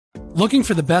Looking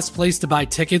for the best place to buy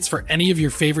tickets for any of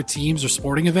your favorite teams or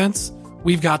sporting events?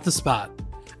 We've got the spot.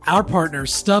 Our partner,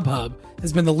 StubHub,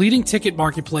 has been the leading ticket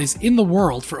marketplace in the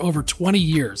world for over 20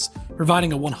 years,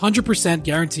 providing a 100%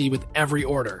 guarantee with every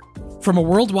order. From a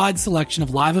worldwide selection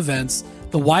of live events,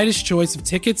 the widest choice of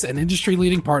tickets and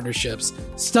industry-leading partnerships,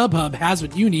 StubHub has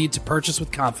what you need to purchase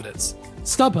with confidence.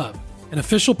 StubHub, an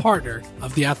official partner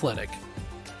of The Athletic.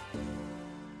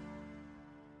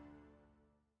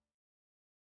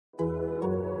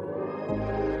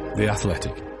 The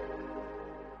Athletic.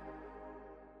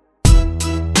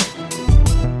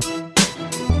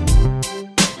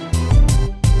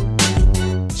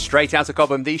 Straight Outta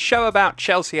Cobham, the show about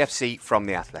Chelsea FC from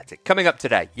The Athletic. Coming up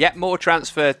today, yet more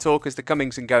transfer talk as the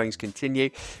comings and goings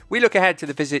continue. We look ahead to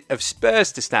the visit of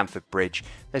Spurs to Stamford Bridge.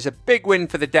 There's a big win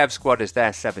for the Dev squad as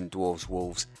their Seven Dwarfs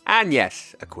Wolves. And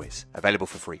yes, a quiz, available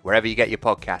for free wherever you get your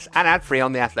podcasts and ad-free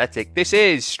on The Athletic. This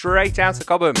is Straight Outta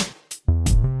Cobham.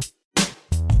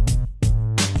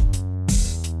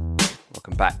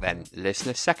 Welcome back then,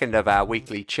 listeners. Second of our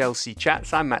weekly Chelsea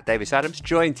chats. I'm Matt Davis-Adams,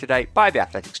 joined today by The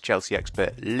Athletic's Chelsea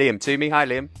expert, Liam Toomey. Hi,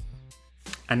 Liam.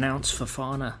 Announce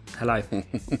Fofana. Hello.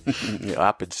 It'll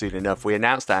happen soon enough. We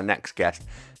announced our next guest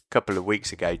a couple of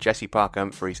weeks ago. Jesse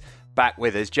Parker-Humphries back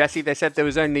with us. Jesse, they said there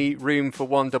was only room for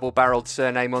one double-barrelled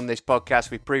surname on this podcast.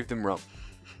 We proved them wrong.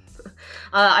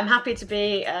 I'm happy to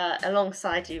be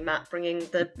alongside you, Matt, bringing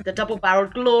the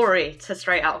double-barreled glory to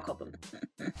Straight Outta Cobham.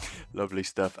 Lovely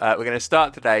stuff. We're going to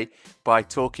start today by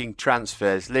talking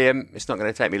transfers. Liam, it's not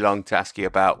going to take me long to ask you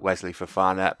about Wesley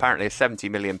Fofana. Apparently a £70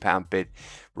 million bid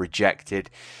rejected.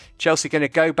 Chelsea going to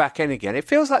go back in again. It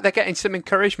feels like they're getting some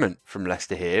encouragement from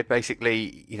Leicester here.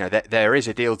 Basically, you know, there is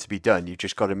a deal to be done. You've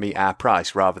just got to meet our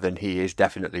price rather than he is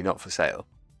definitely not for sale.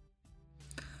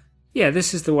 Yeah,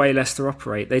 this is the way Leicester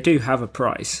operate. They do have a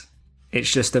price. It's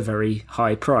just a very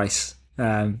high price.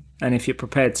 And if you're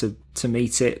prepared to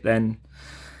meet it, then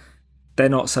they're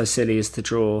not so silly as to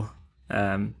draw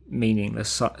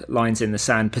meaningless lines in the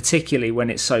sand, particularly when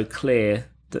it's so clear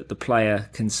that the player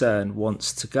concerned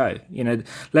wants to go. You know,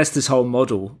 Leicester's whole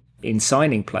model in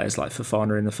signing players like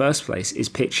Fofana in the first place is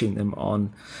pitching them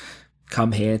on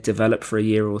come here, develop for a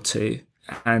year or two,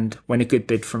 and when a good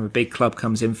bid from a big club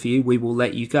comes in for you, we will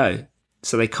let you go.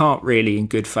 So they can't really, in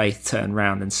good faith, turn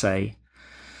around and say,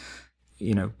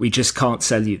 you know, we just can't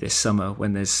sell you this summer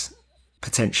when there's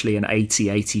potentially an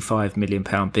 85 million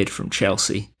pound bid from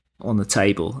Chelsea on the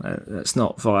table. That's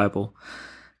not viable.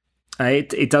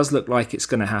 It does look like it's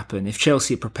going to happen. If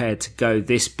Chelsea are prepared to go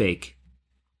this big,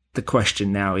 the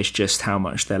question now is just how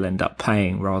much they'll end up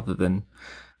paying rather than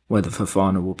whether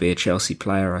Fofana will be a Chelsea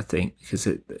player, I think, because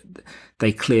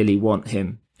they clearly want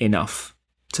him enough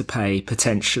to pay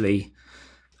potentially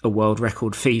a world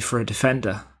record fee for a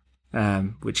defender,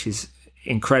 which is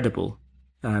incredible.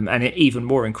 And even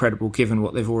more incredible given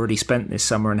what they've already spent this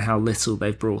summer and how little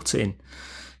they've brought in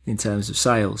terms of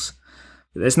sales.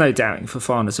 But there's no doubting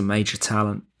Fofana's a major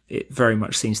talent. It very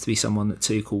much seems to be someone that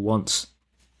Tuchel wants.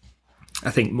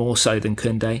 I think more so than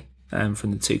Koundé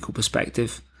from the Tuchel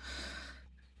perspective.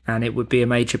 And it would be a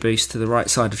major boost to the right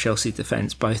side of Chelsea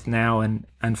defence, both now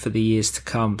and for the years to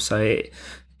come. So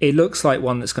it looks like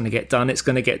one that's going to get done. It's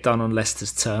going to get done on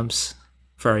Leicester's terms,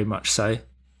 very much so.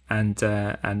 And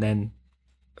then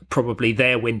probably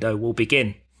their window will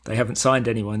begin. They haven't signed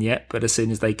anyone yet, but as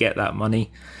soon as they get that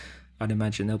money, I'd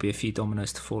imagine there'll be a few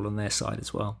dominoes to fall on their side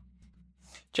as well.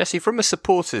 Jesse, from a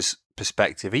supporter's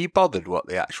perspective, are you bothered what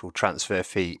the actual transfer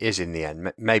fee is in the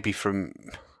end? Maybe from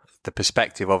the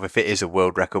perspective of if it is a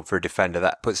world record for a defender,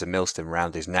 that puts a millstone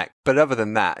around his neck. But other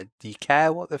than that, do you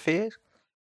care what the fee is?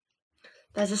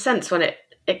 There's a sense when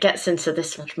it gets into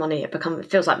this much money, it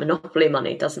feels like monopoly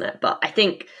money, doesn't it? But I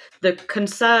think the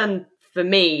concern for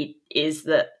me is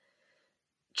that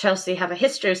Chelsea have a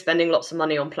history of spending lots of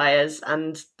money on players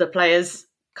and the players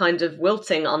kind of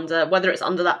wilting under, whether it's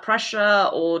under that pressure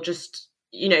or just,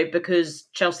 you know, because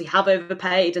Chelsea have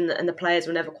overpaid and the players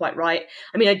were never quite right.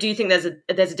 I mean, I do think there's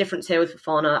a difference here with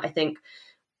Fofana. I think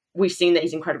we've seen that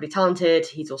he's incredibly talented.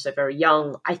 He's also very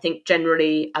young. I think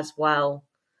generally as well,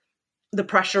 the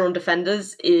pressure on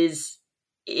defenders is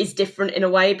different in a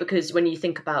way, because when you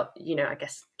think about, you know, I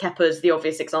guess Kepa's the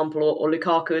obvious example, or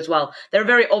Lukaku as well, there are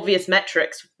very obvious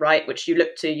metrics, right, which you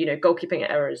look to, you know, goalkeeping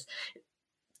errors,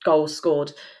 goals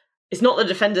scored. It's not that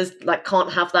defenders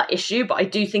can't have that issue, but I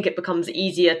do think it becomes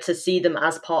easier to see them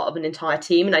as part of an entire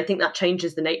team, and I think that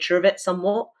changes the nature of it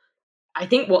somewhat. I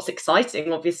think what's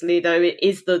exciting, obviously, though,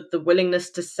 is the willingness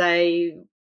to say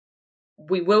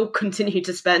we will continue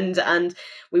to spend and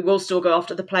we will still go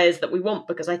after the players that we want,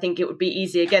 because I think it would be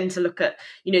easy again to look at,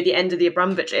 the end of the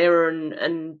Abramovich era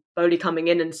and Bowley coming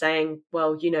in and saying,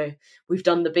 well, we've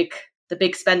done the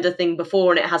big spender thing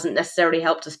before and it hasn't necessarily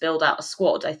helped us build out a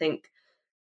squad. I think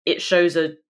it shows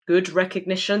a good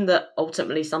recognition that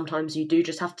ultimately sometimes you do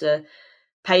just have to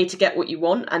pay to get what you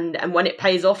want. And when it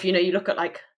pays off, you look at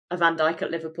like a Van Dijk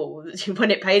at Liverpool.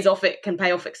 When it pays off, it can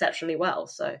pay off exceptionally well.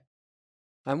 So.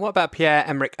 And what about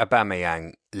Pierre-Emerick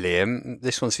Aubameyang, Liam?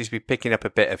 This one seems to be picking up a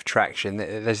bit of traction.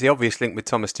 There's the obvious link with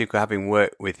Thomas Tuchel having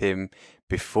worked with him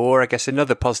before. I guess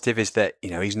another positive is that,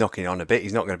 he's knocking on a bit.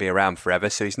 He's not going to be around forever,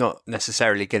 so he's not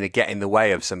necessarily going to get in the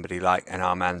way of somebody like an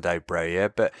Armando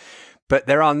Broja. But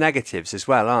there are negatives as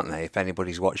well, aren't they? If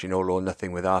anybody's watching All or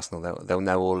Nothing with Arsenal, they'll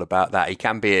know all about that. He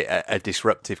can be a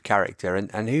disruptive character,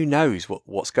 and who knows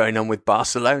what's going on with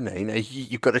Barcelona.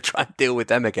 You've got to try and deal with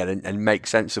them again and make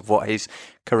sense of what his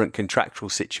current contractual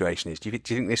situation is. Do you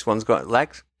think this one's got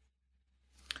legs?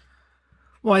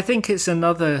 Well, I think it's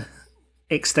another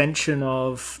extension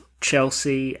of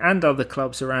Chelsea and other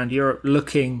clubs around Europe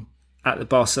looking at the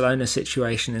Barcelona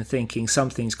situation and thinking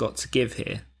something's got to give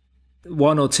here.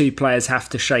 One or two players have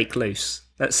to shake loose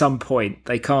at some point.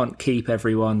 They can't keep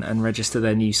everyone and register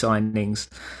their new signings.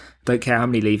 Don't care how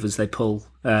many levers they pull.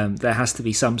 There has to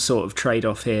be some sort of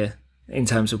trade-off here in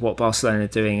terms of what Barcelona are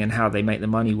doing and how they make the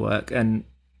money work. And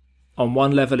on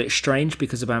one level, it's strange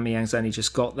because Aubameyang's only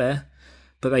just got there,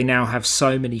 but they now have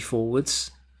so many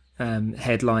forwards,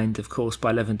 headlined, of course,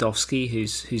 by Lewandowski,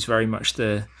 who's very much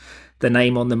the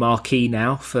name on the marquee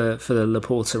now for the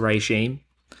Laporta regime.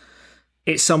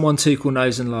 It's someone Tuchel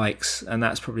knows and likes, and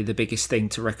that's probably the biggest thing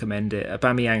to recommend it.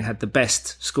 Aubameyang had the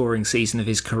best scoring season of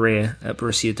his career at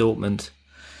Borussia Dortmund,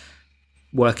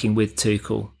 working with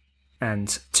Tuchel, and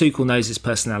Tuchel knows his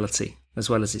personality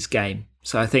as well as his game.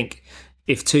 So I think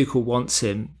if Tuchel wants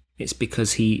him, it's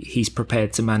because he's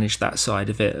prepared to manage that side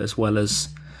of it as well as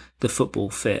the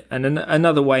football fit. And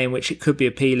another way in which it could be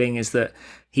appealing is that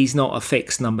he's not a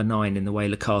fixed number 9 in the way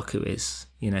Lukaku is.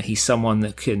 He's someone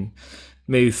that can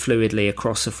move fluidly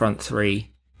across the front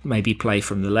three, maybe play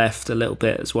from the left a little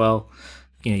bit as well.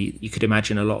 You could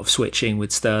imagine a lot of switching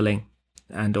with Sterling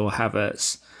and or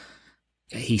Havertz.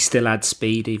 He still adds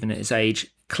speed even at his age.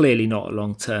 Clearly not a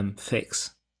long-term fix,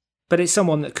 but it's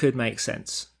someone that could make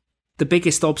sense. The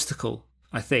biggest obstacle,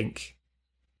 I think,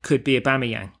 could be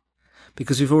Aubameyang,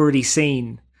 because we've already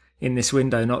seen in this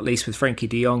window, not least with Frenkie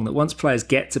de Jong, that once players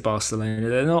get to Barcelona,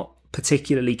 they're not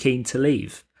particularly keen to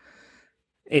leave.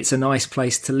 It's a nice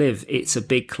place to live. It's a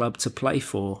big club to play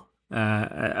for.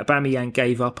 Aubameyang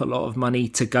gave up a lot of money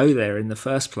to go there in the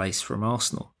first place from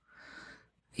Arsenal.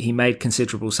 He made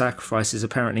considerable sacrifices.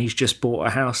 Apparently, he's just bought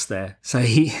a house there. So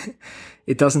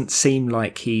it doesn't seem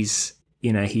like he's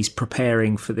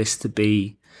preparing for this to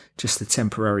be just a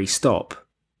temporary stop.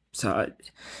 So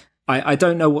I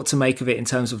don't know what to make of it in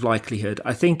terms of likelihood.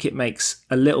 I think it makes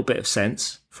a little bit of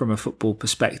sense from a football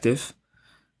perspective.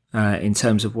 In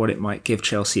terms of what it might give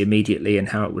Chelsea immediately and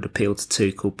how it would appeal to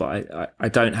Tuchel, but I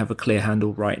don't have a clear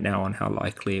handle right now on how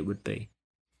likely it would be.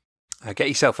 Get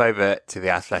yourself over to The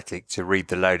Athletic to read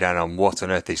the lowdown on what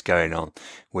on earth is going on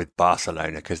with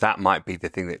Barcelona, because that might be the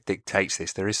thing that dictates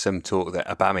this. There is some talk that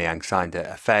Aubameyang signed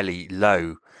a fairly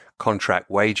low contract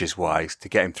wages-wise to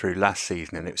get him through last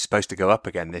season, and it was supposed to go up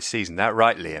again this season. That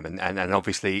right, Liam? And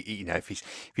obviously, if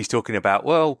he's talking about,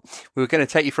 well, we were going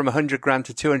to take you from 100 grand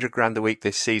to 200 grand a week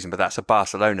this season, but that's a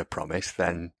Barcelona promise,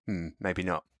 then maybe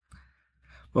not.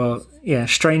 Well, yeah,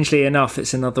 strangely enough,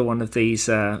 it's another one of these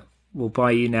we'll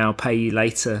buy you now, pay you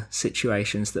later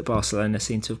situations that Barcelona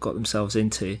seem to have got themselves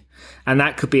into. And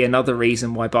that could be another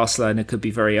reason why Barcelona could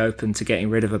be very open to getting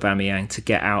rid of Aubameyang to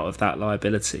get out of that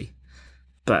liability.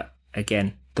 But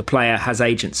again, the player has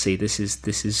agency. This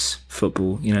is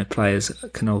football. Players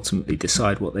can ultimately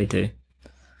decide what they do.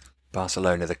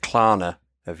 Barcelona, the Klarna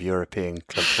of European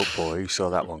club football. Who saw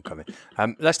that one coming?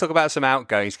 Let's talk about some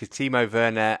outgoings, because Timo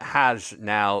Werner has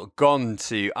now gone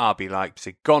to RB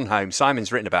Leipzig, gone home.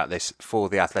 Simon's written about this for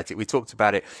The Athletic. We talked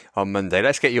about it on Monday.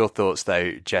 Let's get your thoughts,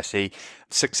 though, Jesse.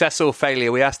 Success or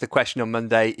failure? We asked the question on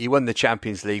Monday. He won the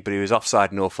Champions League, but he was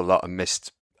offside an awful lot and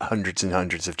missed hundreds and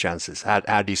hundreds of chances.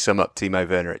 How do you sum up Timo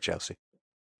Werner at Chelsea?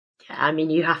 Yeah, I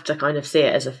mean, you have to kind of see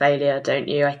it as a failure, don't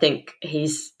you? I think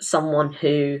he's someone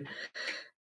who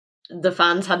the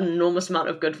fans had an enormous amount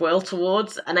of goodwill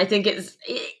towards, and I think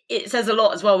it says a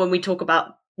lot as well when we talk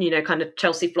about, kind of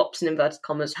Chelsea flops in inverted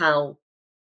commas, how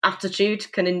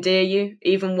attitude can endear you,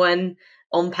 even when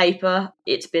on paper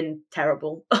it's been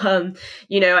terrible.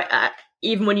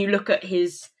 Even when you look at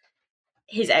his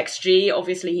his XG,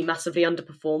 obviously he massively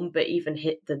underperformed, but even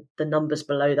hit the numbers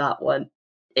below that weren't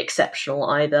exceptional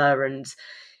either. And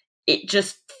it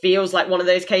just feels like one of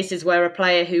those cases where a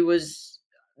player who was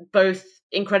both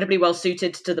incredibly well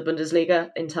suited to the Bundesliga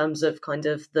in terms of kind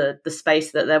of the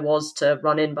space that there was to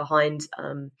run in behind,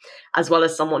 as well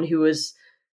as someone who was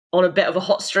on a bit of a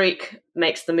hot streak,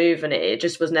 makes the move, and it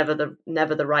just was never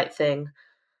the right thing.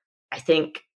 I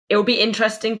think it will be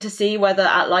interesting to see whether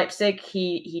at Leipzig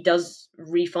he does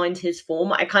re-find his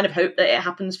form. I kind of hope that it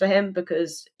happens for him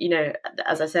because,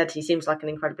 as I said, he seems like an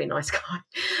incredibly nice guy.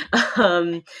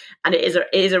 And it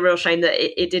is a real shame that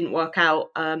it didn't work out.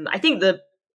 I think the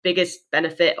biggest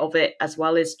benefit of it as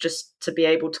well is just to be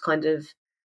able to kind of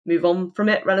move on from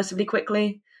it relatively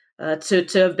quickly. To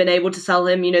have been able to sell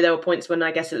him, there were points when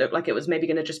I guess it looked like it was maybe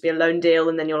going to just be a loan deal,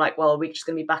 and then you're like, well, we're just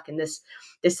going to be back in this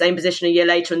same position a year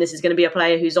later, and this is going to be a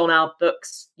player who's on our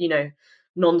books,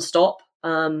 non-stop.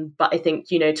 But I think,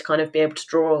 to kind of be able to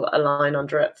draw a line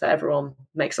under it for everyone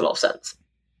makes a lot of sense.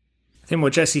 I think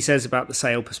what Jesse says about the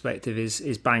sale perspective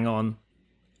is bang on.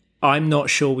 I'm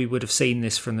not sure we would have seen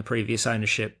this from the previous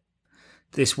ownership.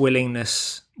 This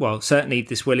willingness, certainly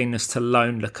this willingness to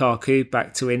loan Lukaku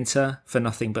back to Inter for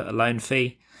nothing but a loan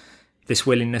fee. This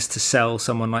willingness to sell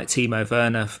someone like Timo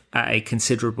Werner at a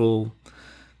considerable,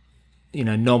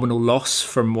 nominal loss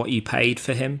from what you paid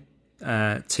for him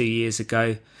 2 years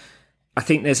ago. I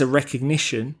think there's a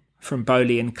recognition from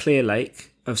Boehly and Clearlake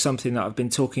of something that I've been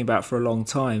talking about for a long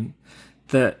time,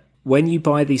 that when you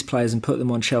buy these players and put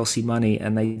them on Chelsea money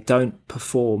and they don't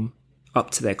perform up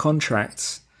to their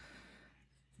contracts,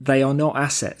 they are not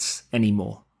assets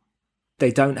anymore.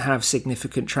 They don't have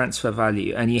significant transfer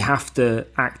value, and you have to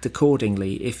act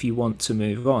accordingly if you want to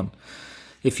move on.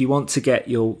 If you want to get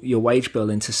your wage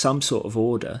bill into some sort of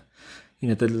order,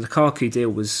 the Lukaku deal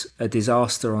was a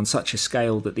disaster on such a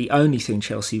scale that the only thing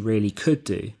Chelsea really could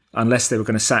do, unless they were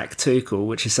going to sack Tuchel,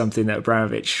 which is something that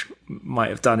Abramovich might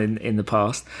have done in the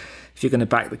past, if you're going to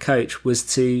back the coach, was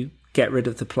to get rid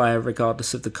of the player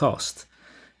regardless of the cost.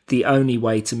 The only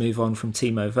way to move on from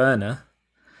Timo Werner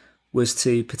was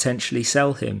to potentially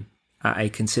sell him at a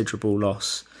considerable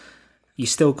loss. You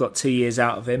still got 2 years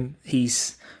out of him.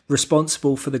 He's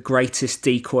responsible for the greatest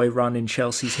decoy run in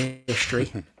Chelsea's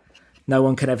history. No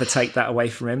one can ever take that away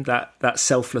from him, that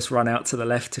selfless run out to the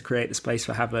left to create the space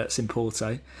for Havertz in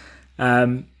Porto.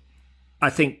 I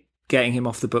think getting him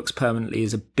off the books permanently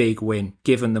is a big win,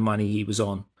 given the money he was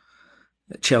on.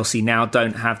 Chelsea now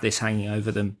don't have this hanging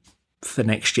over them for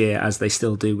next year, as they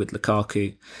still do with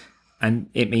Lukaku. And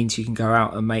it means you can go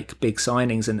out and make big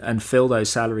signings and fill those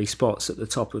salary spots at the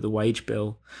top of the wage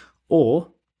bill,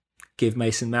 or give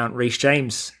Mason Mount, Reece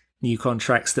James new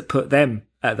contracts that put them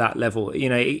at that level.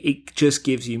 It just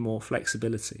gives you more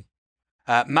flexibility.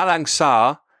 Malang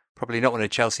Sarr, probably not one of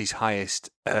Chelsea's highest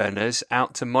earners,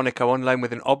 out to Monaco on loan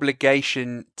with an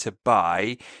obligation to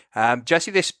buy.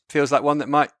 Jesse, this feels like one that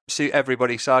might suit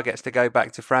everybody. Sarr gets to go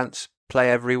back to France,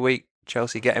 play every week.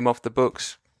 Chelsea get him off the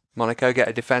books. Monaco get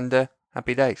a defender.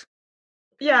 Happy days.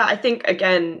 Yeah, I think,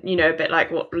 again, a bit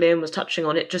like what Liam was touching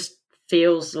on, it just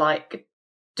feels like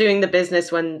doing the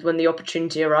business when the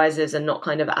opportunity arises and not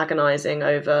kind of agonizing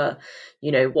over,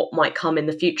 what might come in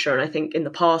the future. And I think in the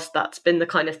past, that's been the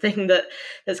kind of thing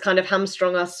that's kind of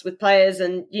hamstrung us with players.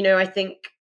 And, I think,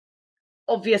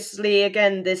 obviously,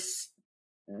 again, this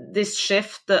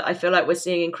shift that I feel like we're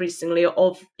seeing increasingly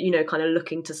of, kind of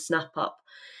looking to snap up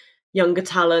younger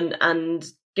talent and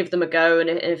give them a go. And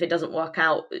if it doesn't work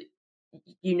out,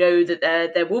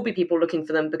 that there will be people looking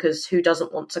for them, because who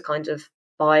doesn't want to kind of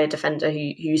buy a defender who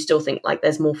you still think like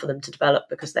there's more for them to develop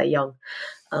because they're young.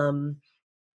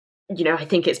 I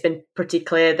think it's been pretty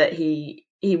clear that he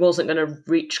wasn't going to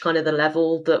reach kind of the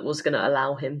level that was going to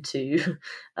allow him to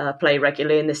play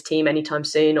regularly in this team anytime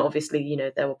soon. Obviously,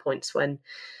 there were points when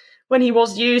he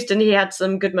was used and he had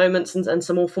some good moments and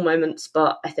some awful moments.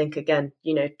 But I think, again,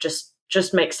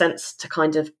 just makes sense to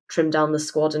kind of trim down the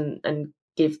squad and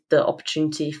give the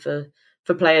opportunity for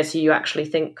players who you actually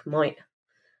think might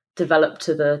develop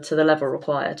to the level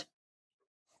required.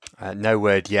 No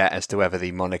word yet as to whether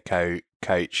the Monaco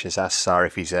coach has asked Sarr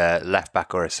if he's a left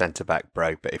back or a centre back,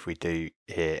 bro. But if we do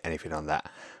hear anything on that,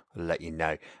 we'll let you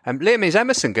know. Liam, is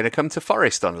Emerson going to come to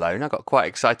Forest on loan? I got quite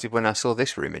excited when I saw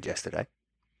this rumoured yesterday.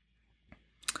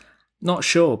 Not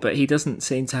sure, but he doesn't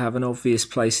seem to have an obvious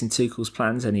place in Tuchel's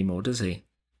plans anymore, does he?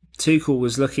 Tuchel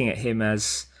was looking at him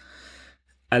as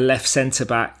a left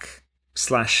centre-back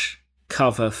 /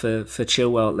 cover for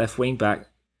Chilwell at left wing-back.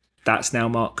 That's now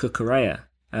Marc Cucurella.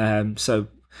 So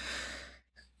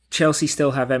Chelsea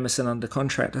still have Emerson under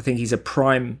contract. I think he's a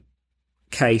prime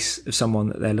case of someone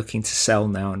that they're looking to sell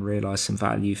now and realise some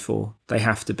value for. They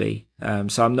have to be.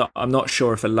 So I'm not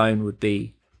sure if a loan would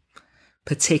be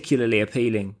particularly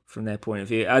appealing from their point of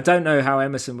view. I don't know how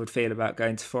Emerson would feel about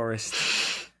going to Forest.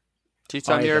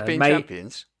 Two-time European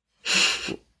champions.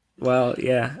 Well,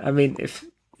 yeah. I mean,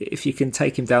 if you can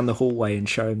take him down the hallway and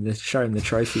show him the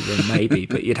trophy, then maybe.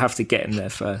 But you'd have to get him there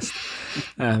first.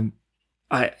 I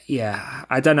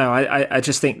don't know. I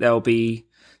just think they'll be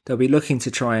looking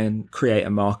to try and create a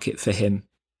market for him,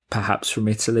 perhaps from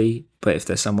Italy. But if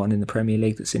there's someone in the Premier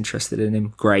League that's interested in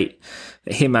him, great.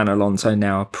 But him and Alonso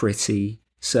now are pretty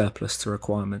surplus to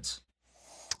requirements.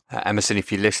 Emerson,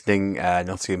 if you're listening,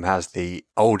 Nottingham has the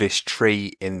oldest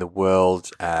tree in the world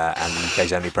and the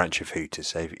UK's only branch of Hooters.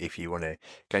 So if you want to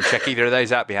go and check either of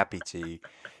those out, I'd be happy to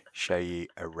show you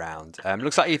around.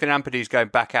 Looks like Ethan Ampadu's going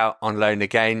back out on loan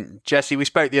again. Jesse, we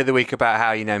spoke the other week about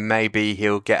how, maybe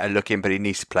he'll get a look in, but he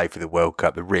needs to play for the World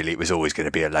Cup. But really, it was always going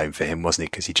to be a loan for him, wasn't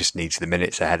it? Because he just needs the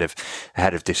minutes ahead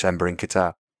of December in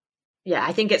Qatar. Yeah,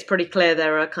 I think it's pretty clear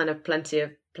there are kind of plenty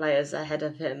of players ahead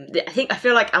of him. I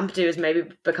feel like Ampadu is maybe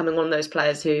becoming one of those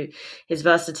players who his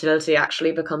versatility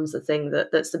actually becomes the thing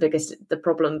that's the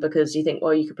problem, because you think,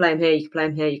 well, you could play him here, you could play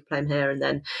him here, you could play him here, and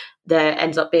then there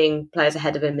ends up being players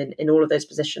ahead of him in all of those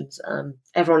positions.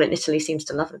 Everyone in Italy seems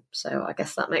to love him, so I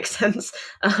guess that makes sense.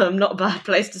 Not a bad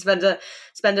place to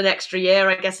spend an extra year.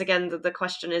 I guess again the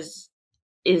question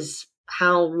is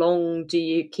how long do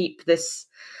you keep this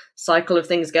cycle of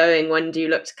things going? When do you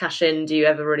look to cash in? Do you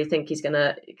ever really think he's going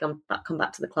to come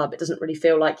back to the club? It doesn't really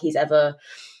feel like he's ever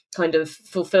kind of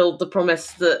fulfilled the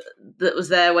promise that was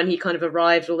there when he kind of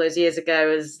arrived all those years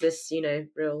ago as this,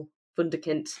 real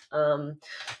wunderkind.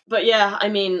 But yeah, I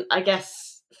mean, I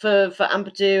guess for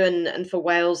Ampadu and for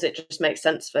Wales, it just makes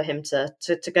sense for him to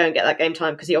go and get that game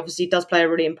time, because he obviously does play a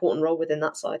really important role within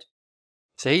that side.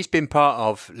 So he's been part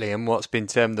of, Liam, what's been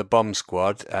termed the bomb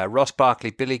squad. Ross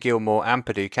Barkley, Billy Gilmour,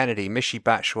 Ampadu, Kennedy, Michy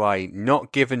Batshuayi,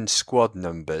 not given squad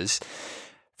numbers.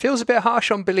 Feels a bit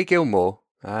harsh on Billy Gilmour.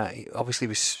 He obviously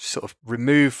was sort of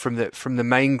removed from the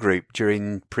main group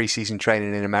during pre-season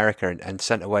training in America and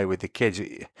sent away with the kids.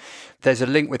 There's a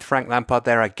link with Frank Lampard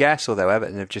there, I guess, although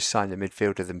Everton have just signed a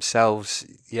midfielder themselves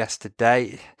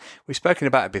yesterday. We've spoken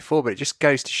about it before, but it just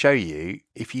goes to show you,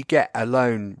 if you get a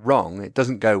loan wrong, it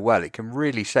doesn't go well, it can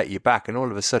really set you back, and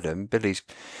all of a sudden, Billy's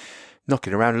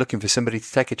knocking around looking for somebody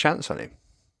to take a chance on him.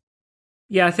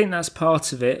 Yeah, I think that's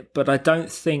part of it, but I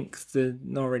don't think the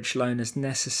Norwich loan has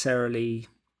necessarily...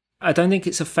 I don't think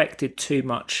it's affected too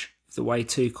much the way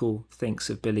Tuchel thinks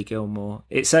of Billy Gilmour.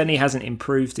 It certainly hasn't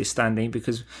improved his standing,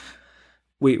 because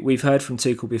we've heard from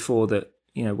Tuchel before that,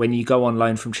 when you go on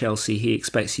loan from Chelsea, he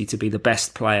expects you to be the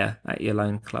best player at your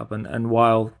loan club. And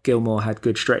while Gilmour had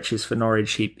good stretches for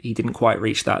Norwich, he didn't quite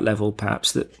reach that level,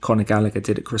 perhaps, that Conor Gallagher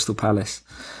did at Crystal Palace.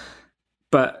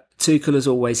 But Tuchel has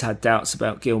always had doubts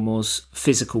about Gilmour's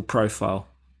physical profile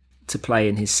to play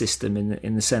in his system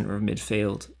in the centre of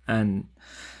midfield, and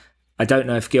I don't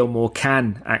know if Gilmour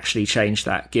can actually change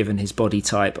that given his body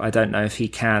type. I don't know if he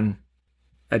can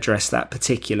address that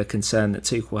particular concern that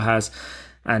Tuchel has,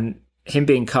 and him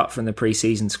being cut from the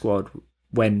pre-season squad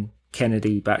when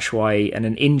Kennedy, Batshuayi and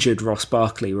an injured Ross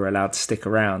Barkley were allowed to stick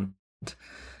around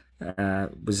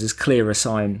was as clear a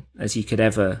sign as you could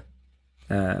ever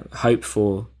hope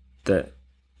for that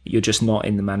you're just not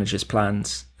in the manager's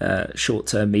plans, short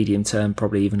term, medium term,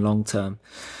 probably even long term.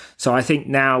 So I think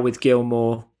now with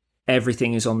Gilmour,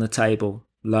 everything is on the table: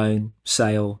 loan,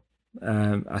 sale.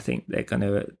 I think they're going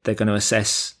to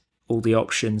assess all the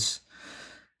options.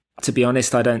 To be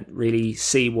honest, I don't really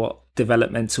see what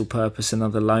developmental purpose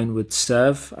another loan would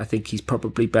serve. I think he's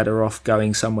probably better off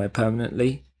going somewhere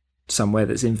permanently, somewhere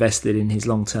that's invested in his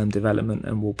long term development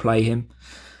and will play him.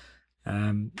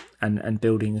 And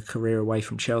building a career away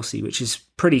from Chelsea, which is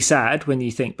pretty sad when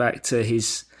you think back to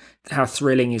how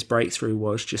thrilling his breakthrough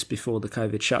was just before the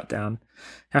COVID shutdown.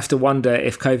 Have to wonder,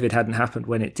 if COVID hadn't happened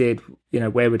when it did,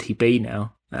 where would he be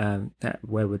now?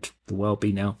 Where would the world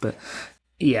be now? But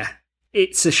yeah,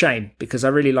 it's a shame, because I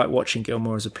really like watching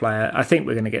Gilmour as a player. I think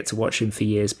we're going to get to watch him for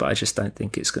years, but I just don't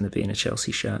think it's going to be in a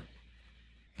Chelsea shirt.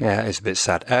 Yeah, it's a bit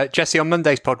sad. Jesse, on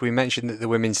Monday's pod, we mentioned that the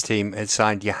women's team had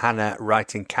signed Johanna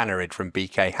Reiten-Kanneryd from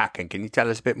BK Häcken. Can you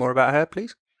tell us a bit more about her,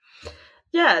 please?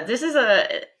 Yeah, this is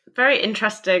a very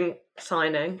interesting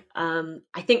signing.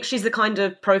 I think she's the kind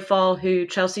of profile who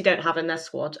Chelsea don't have in their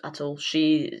squad at all.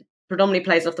 She predominantly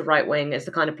plays off the right wing, is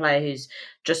the kind of player who's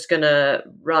just going to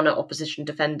run at opposition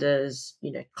defenders,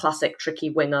 classic tricky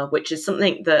winger, which is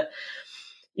something that,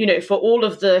 for all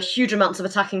of the huge amounts of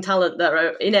attacking talent that are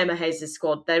in Emma Hayes'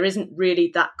 squad, there isn't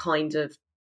really that kind of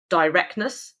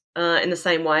directness in the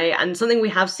same way. And something we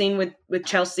have seen with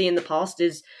Chelsea in the past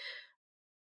is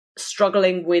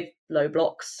struggling with low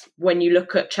blocks. When you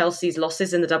look at Chelsea's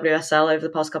losses in the WSL over the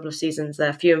past couple of seasons,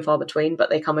 they're few and far between, but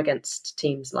they come against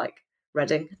teams like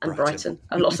Reading and Brighton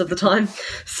a lot of the time.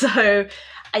 So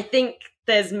I think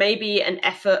there's maybe an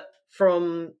effort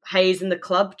from Hayes and the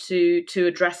club to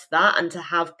address that and to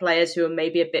have players who are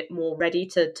maybe a bit more ready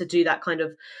to do that kind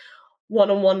of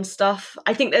one-on-one stuff.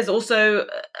 I think there's also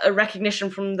a recognition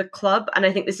from the club, and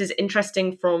I think this is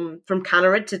interesting from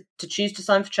Kaneryd to choose to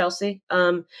sign for Chelsea,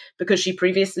 because she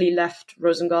previously left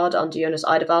Rosengard under Jonas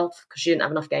Eidevall because she didn't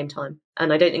have enough game time,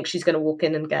 and I don't think she's going to walk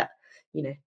in and get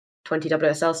 20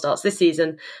 WSL starts this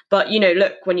season. But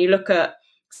look, when you look at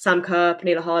Sam Kerr,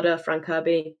 Pernille Harder, Fran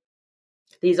Kirby,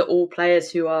 these are all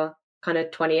players who are kind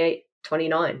of 28,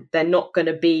 29. They're not going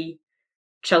to be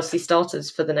Chelsea starters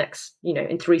for the next,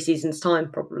 in 3 seasons'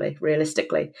 time, probably,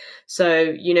 realistically. So,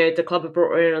 the club have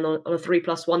brought her in on a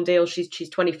 3+1 deal. She's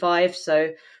 25, so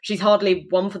she's hardly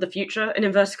one for the future, in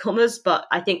inverted commas. But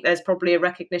I think there's probably a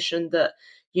recognition that,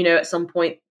 at some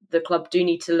point, the club do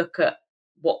need to look at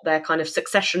what their kind of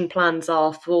succession plans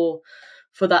are for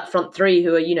that front three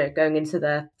who are, going into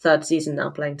their 3rd season now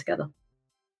playing together.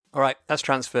 All right, that's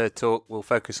transfer talk. We'll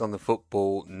focus on the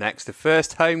football next. The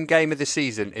first home game of the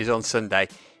season is on Sunday.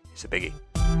 It's a biggie.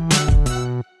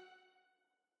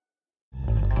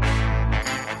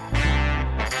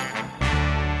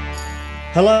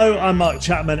 Hello, I'm Mark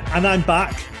Chapman, and I'm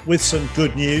back with some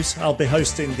good news. I'll be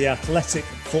hosting the Athletic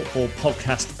Football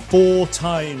Podcast 4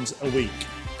 times a week.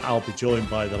 I'll be joined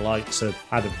by the likes of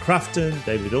Adam Crafton,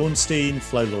 David Ornstein,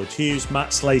 Flo Lloyd-Hughes,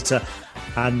 Matt Slater,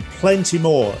 and plenty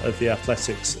more of the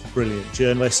Athletic's brilliant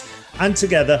journalists. And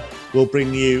together, we'll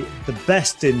bring you the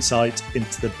best insight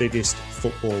into the biggest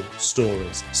football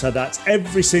stories. So that's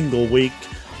every single week,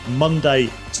 Monday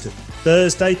to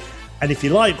Thursday. And if you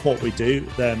like what we do,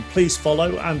 then please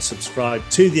follow and subscribe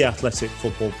to the Athletic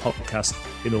Football Podcast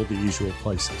in all the usual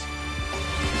places.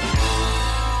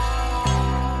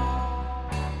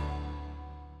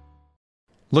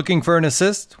 Looking for an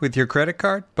assist with your credit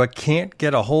card, but can't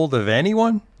get a hold of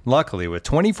anyone? Luckily, with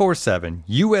 24/7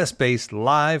 US-based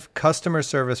live customer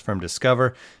service from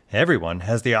Discover, everyone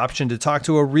has the option to talk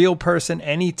to a real person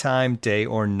anytime, day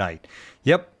or night.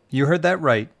 Yep, you heard that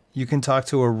right. You can talk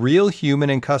to a real human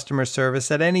in customer service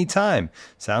at any time.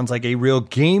 Sounds like a real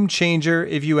game changer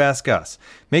if you ask us.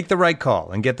 Make the right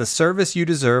call and get the service you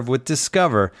deserve with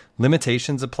Discover.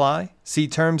 Limitations apply. See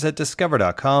terms at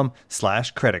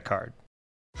discover.com/creditcard.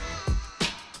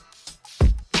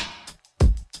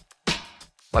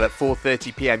 Well, at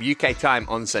 4:30pm UK time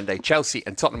on Sunday, Chelsea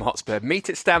and Tottenham Hotspur meet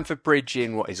at Stamford Bridge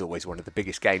in what is always one of the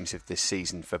biggest games of this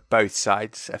season for both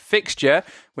sides. A fixture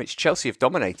which Chelsea have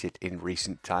dominated in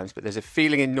recent times, but there's a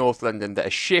feeling in North London that a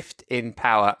shift in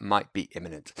power might be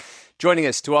imminent. Joining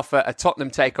us to offer a Tottenham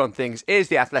take on things is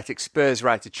the Athletic Spurs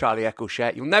writer Charlie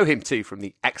Eccleshare. You'll know him too from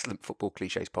the excellent Football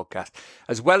Clichés podcast,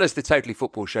 as well as the Totally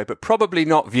Football Show, but probably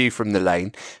not View from the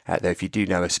Lane. Though if you do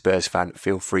know a Spurs fan,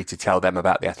 feel free to tell them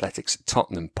about the Athletic's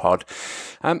Tottenham pod.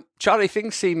 Charlie,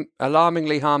 things seem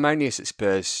alarmingly harmonious at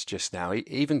Spurs just now.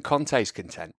 Even Conte's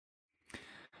content.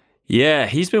 Yeah,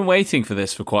 he's been waiting for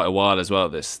this for quite a while as well,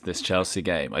 this Chelsea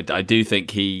game. I do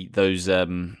think those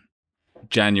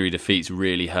January defeats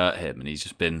really hurt him, and he's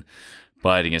just been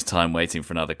biding his time waiting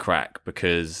for another crack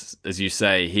because, as you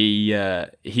say,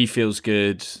 he feels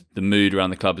good. The mood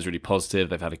around the club is really positive.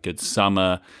 They've had a good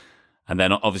summer. And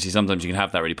then obviously sometimes you can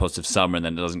have that really positive summer and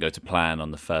then it doesn't go to plan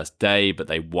on the first day, but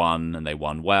they won and they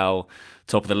won well.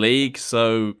 Top of the league.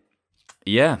 So,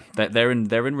 yeah, they're in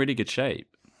really good shape.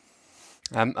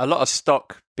 A lot of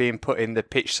stock being put in the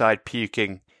pitch side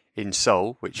puking in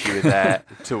Seoul, which you were there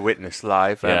to witness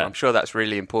live. Yeah. I'm sure that's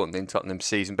really important in Tottenham's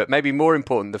season, but maybe more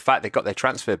important, the fact they got their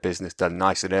transfer business done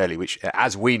nice and early, which,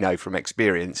 as we know from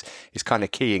experience, is kind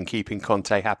of key in keeping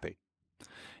Conte happy.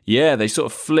 Yeah, they sort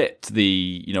of flipped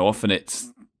often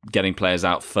it's getting players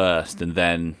out first and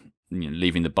then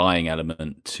leaving the buying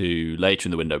element to later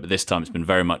in the window. But this time it's been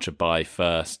very much a buy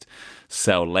first,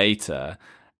 sell later.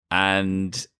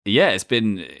 And yeah, it's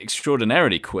been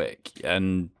extraordinarily quick.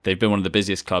 And they've been one of the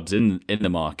busiest clubs in the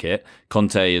market.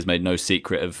 Conte has made no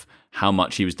secret of how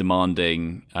much he was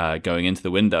demanding going into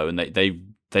the window. And they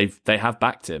have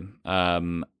backed him.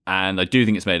 And I do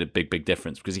think it's made a big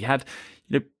difference because he had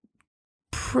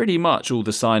pretty much all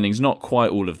the signings, not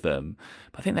quite all of them,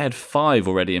 but I think they had 5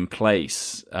 already in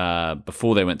place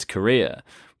before they went to Korea,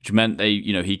 which meant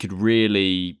he could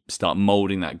really start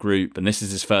moulding that group. And this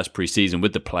is his first pre-season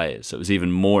with the players, so it was even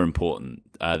more important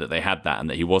that they had that and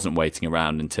that he wasn't waiting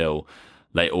around until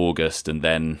late August, and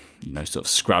then sort of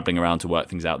scrabbling around to work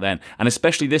things out then. And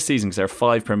especially this season, because there are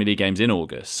 5 Premier League games in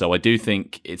August, so I do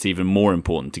think it's even more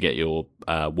important to get your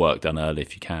work done early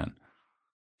if you can.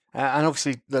 And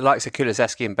obviously, the likes of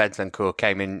Kulusevski and Bentancur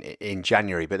came in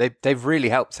January, but they've really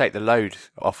helped take the load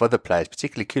off other players,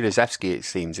 particularly Kulusevski. It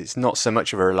seems it's not so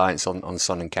much of a reliance on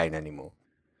Son and Kane anymore.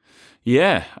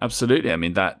 Yeah, absolutely. I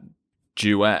mean, that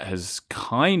duet has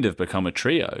kind of become a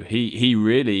trio. He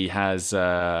really has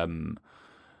played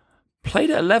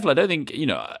at a level. I don't think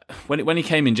when he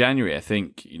came in January. I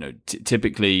think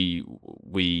typically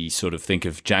we sort of think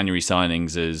of January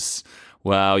signings as,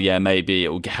 well, yeah, maybe it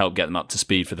will help get them up to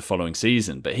speed for the following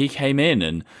season. But he came in,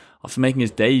 and after making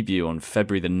his debut on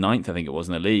February the 9th, I think it was,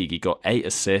 in the league, he got 8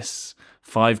 assists,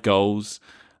 5 goals,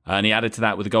 and he added to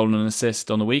that with a goal and an assist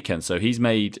on the weekend. So he's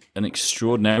made an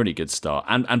extraordinarily good start.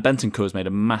 And Bentancur has made a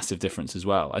massive difference as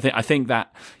well. I think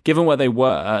that, given where they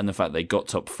were and the fact they got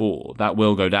top 4, that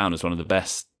will go down as one of the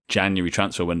best January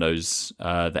transfer windows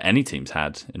that any team's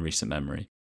had in recent memory.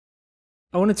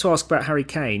 I wanted to ask about Harry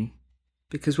Kane,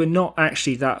 because we're not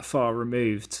actually that far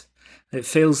removed. It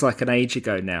feels like an age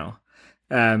ago now,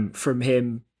 from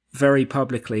him very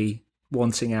publicly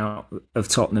wanting out of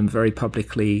Tottenham, very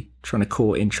publicly trying to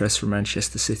court interest from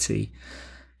Manchester City.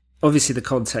 Obviously, the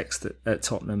context at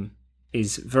Tottenham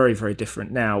is very, very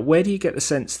different now. Where do you get the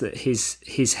sense that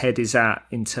his head is at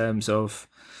in terms of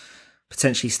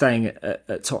potentially staying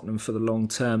at Tottenham for the long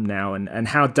term now? And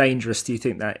how dangerous do you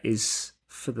think that is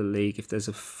for the league if there's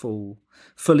a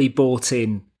fully bought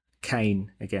in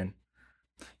Kane again?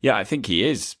 Yeah, I think he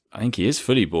is. I think he is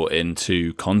fully bought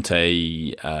into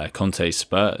Conte's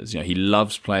Spurs. He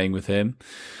loves playing with him.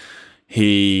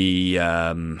 He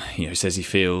says he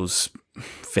feels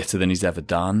fitter than he's ever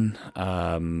done.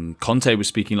 Conte was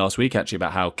speaking last week actually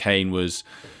about how Kane was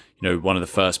one of the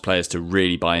first players to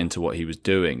really buy into what he was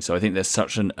doing. So I think there's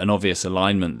such an obvious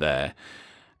alignment there.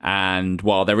 And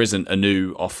while there isn't a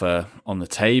new offer on the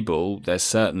table, there's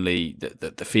certainly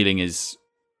the feeling is,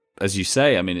 as you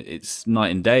say, I mean, it's night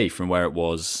and day from where it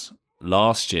was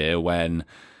last year when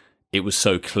it was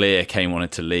so clear Kane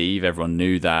wanted to leave. Everyone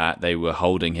knew that. They were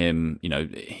holding him.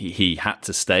 He had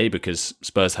to stay because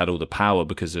Spurs had all the power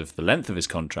because of the length of his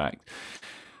contract.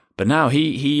 But now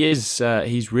he's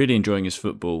really enjoying his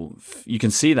football. You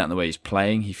can see that in the way he's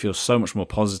playing. He feels so much more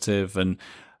positive and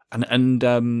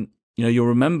you'll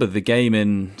remember the game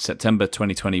in September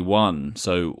 2021,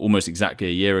 so almost exactly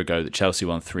a year ago, that Chelsea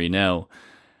won 3-0.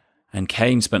 And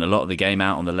Kane spent a lot of the game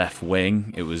out on the left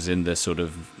wing. It was in the sort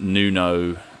of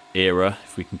Nuno era,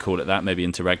 if we can call it that. Maybe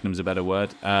interregnum's a better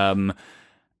word. And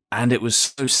it was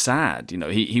so sad.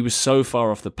 He was so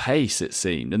far off the pace, it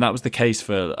seemed. And that was the case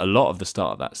for a lot of the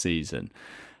start of that season.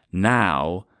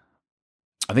 Now,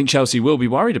 I think Chelsea will be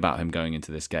worried about him going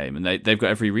into this game, and they've got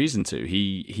every reason to.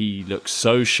 He looks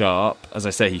so sharp. As I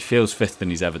say, he feels fitter than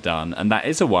he's ever done, and that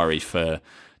is a worry for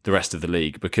the rest of the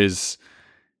league because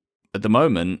at the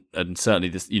moment, and certainly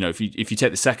this, if you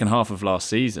take the second half of last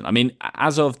season, I mean,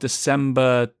 as of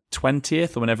December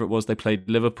 20th or whenever it was they played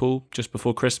Liverpool just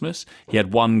before Christmas, he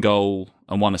had 1 goal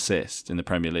and 1 assist in the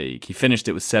Premier League. He finished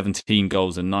it with 17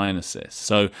 goals and 9 assists.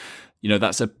 So,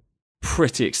 that's a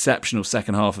pretty exceptional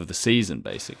second half of the season,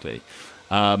 basically.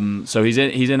 So he's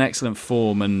in excellent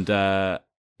form, and the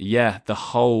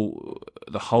whole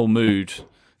mood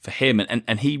for him,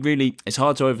 and he really, it's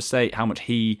hard to overstate how much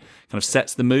he kind of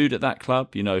sets the mood at that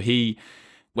club.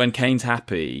 When Kane's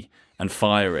happy and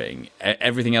firing,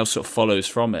 everything else sort of follows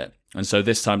from it. And so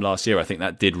this time last year, I think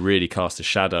that did really cast a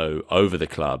shadow over the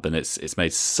club, and it's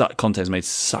made Conte's made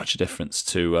such a difference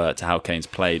to how Kane's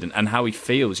played and how he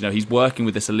feels. He's working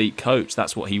with this elite coach.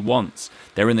 That's what he wants.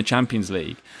 They're in the Champions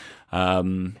League,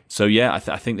 so yeah, I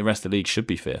think the rest of the league should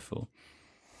be fearful.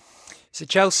 So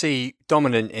Chelsea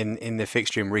dominant in the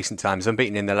fixture in recent times,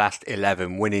 unbeaten in the last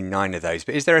 11, winning 9 of those.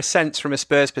 But is there a sense from a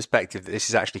Spurs perspective that this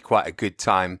is actually quite a good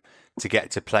time to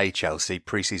get to play Chelsea?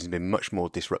 Pre-season's been much more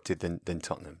disrupted than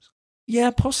Tottenham's.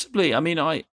 Yeah, possibly. I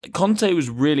mean, Conte was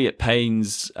really at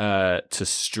pains to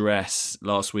stress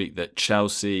last week that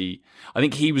Chelsea, I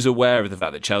think he was aware of the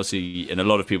fact that Chelsea, in a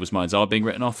lot of people's minds, are being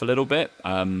written off a little bit.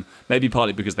 Maybe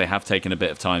partly because they have taken a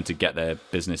bit of time to get their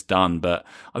business done. But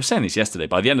I was saying this yesterday,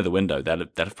 by the end of the window, they'll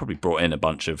have probably brought in a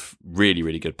bunch of really,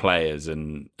 really good players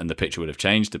and the picture would have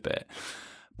changed a bit.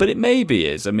 But it maybe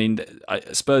is. I mean,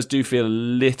 Spurs do feel a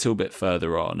little bit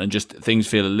further on and just things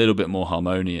feel a little bit more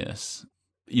harmonious.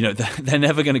 They're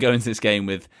never going to go into this game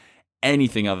with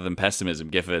anything other than pessimism,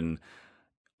 given,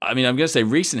 I mean, I'm going to say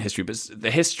recent history, but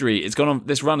the history, it's gone on,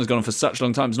 this run has gone on for such a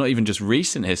long time. It's not even just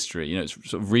recent history, it's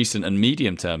sort of recent and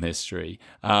medium-term history.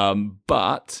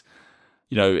 But,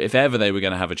 if ever they were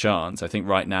going to have a chance, I think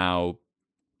right now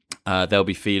they'll at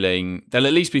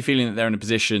least be feeling that they're in a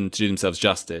position to do themselves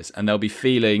justice, and they'll be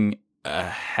feeling a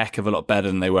heck of a lot better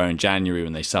than they were in January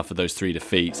when they suffered those 3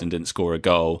 defeats and didn't score a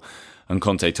goal. And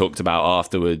Conte talked about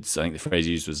afterwards, I think the phrase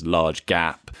he used was large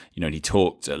gap. And he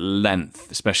talked at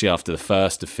length, especially after the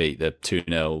first defeat, the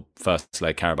 2-0 first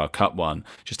leg Carabao Cup one,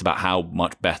 just about how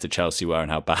much better Chelsea were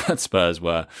and how bad Spurs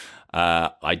were.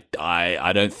 I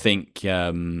don't think,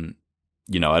 I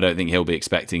don't think he'll be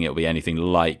expecting it'll be anything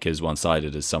like as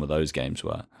one-sided as some of those games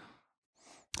were.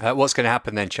 What's going to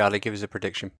happen then, Charlie? Give us a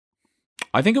prediction.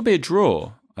 I think it'll be a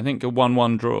draw. I think a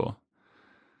 1-1 draw.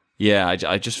 Yeah,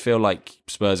 I just feel like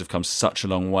Spurs have come such a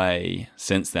long way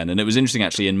since then. And it was interesting,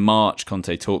 actually, in March,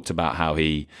 Conte talked about how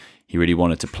he really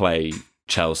wanted to play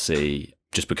Chelsea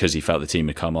just because he felt the team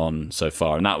had come on so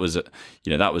far. And that was a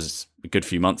good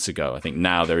few months ago. I think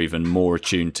now they're even more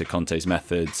attuned to Conte's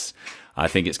methods. I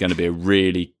think it's going to be a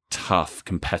really tough,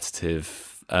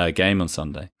 competitive game on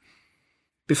Sunday.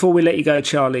 Before we let you go,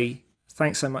 Charlie,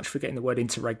 thanks so much for getting the word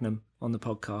interregnum on the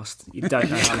podcast. You don't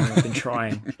know how long I've been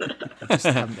trying. I just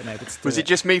haven't been able to do Was it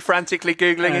just me frantically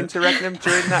Googling interregnum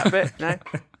during that bit? No?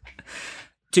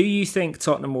 Do you think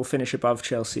Tottenham will finish above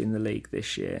Chelsea in the league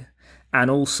this year?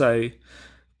 And also,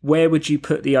 where would you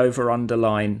put the over-under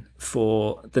line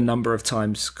for the number of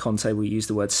times Conte will use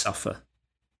the word suffer?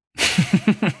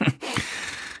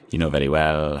 You know very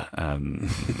well,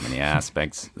 many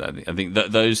aspects. I think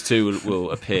that those two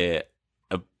will appear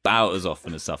about as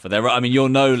often as suffer. You'll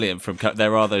know, Liam,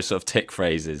 there are those sort of tick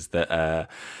phrases that,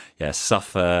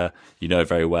 suffer,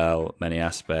 very well, many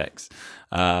aspects.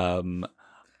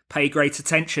 Pay great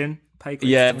attention. Pay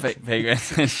great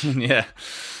attention, yeah.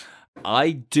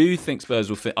 I do think Spurs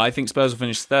will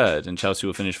finish third and Chelsea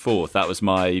will finish fourth. That was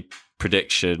my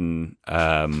prediction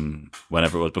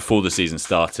whenever it was before the season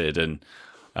started, and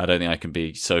I don't think I can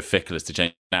be so fickle as to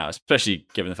change now, especially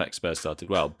given the fact Spurs started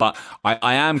well. But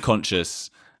I am conscious,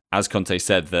 as Conte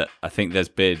said, that I think there's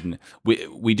been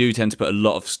we do tend to put a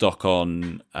lot of stock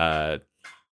on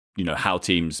how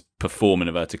teams perform in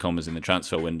inverted commas in the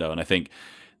transfer window, and I think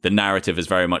the narrative has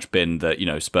very much been that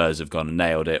Spurs have gone and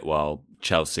nailed it while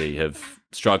Chelsea have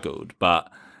struggled.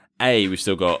 But A, we've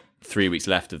still got 3 weeks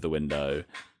left of the window,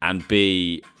 and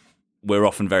B, we're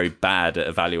often very bad at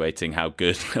evaluating how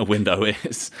good a window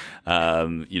is.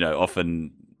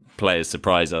 Often players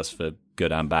surprise us for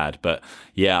good and bad. But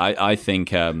yeah, I think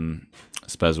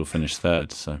Spurs will finish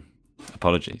third. So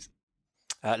apologies.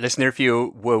 Listener, if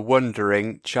you were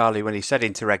wondering, Charlie, when he said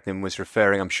interregnum, was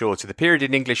referring, I'm sure, to the period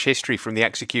in English history from the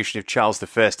execution of Charles I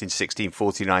in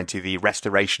 1649 to the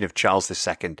restoration of Charles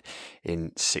II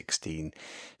in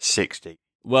 1660.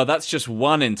 Well, that's just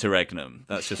one interregnum.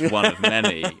 That's just one of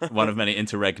many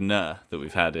interregna that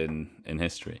we've had in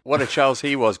history. What a Charles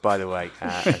he was, by the way.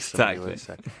 Exactly.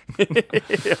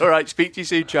 All right, speak to you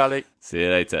soon, Charlie. See you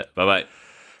later. Bye-bye.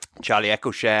 Charlie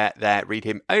Eccleshare there. Read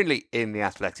him only in The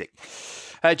Athletic.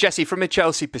 Jesse, from a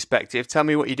Chelsea perspective, tell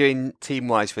me what you're doing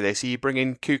team-wise for this. Are you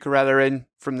bringing Cucurella in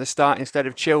from the start instead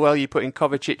of Chilwell? Are you putting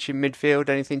Kovacic in midfield?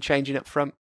 Anything changing up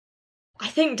front? I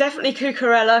think definitely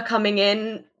Cucurella coming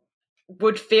in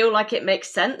would feel like it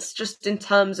makes sense, just in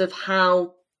terms of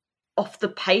how off the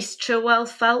pace Chilwell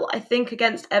felt, I think,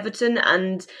 against Everton,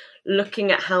 and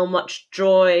looking at how much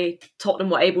joy Tottenham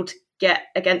were able to get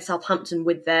against Southampton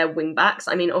with their wing-backs.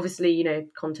 I mean, obviously,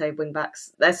 Conte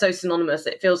wing-backs, they're so synonymous.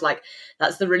 It feels like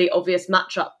that's the really obvious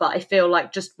matchup, but I feel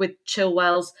like just with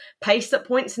Chilwell's pace at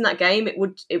points in that game,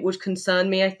 it would concern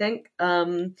me, I think.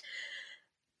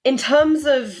 In terms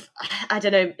of, I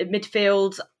don't know,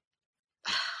 midfield,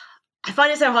 I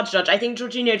find it so hard to judge. I think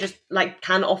Jorginho just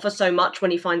can offer so much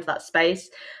when he finds that space,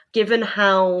 given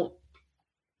how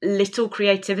little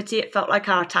creativity it felt like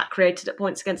our attack created at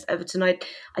points against Everton. I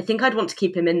think I'd want to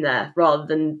keep him in there rather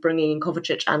than bringing in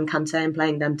Kovacic and Kante and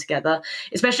playing them together,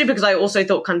 especially because I also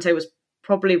thought Kante was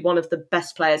probably one of the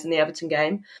best players in the Everton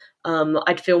game.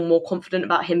 I'd feel more confident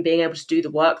about him being able to do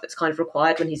the work that's kind of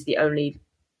required when he's the only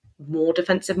more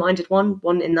defensive-minded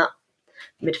one in that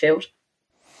midfield.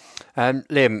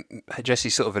 Liam, Jesse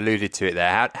sort of alluded to it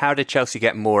there. How did Chelsea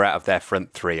get more out of their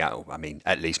front three? I mean,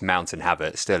 at least Mount and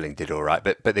Havertz, Sterling did all right,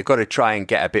 but they've got to try and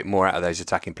get a bit more out of those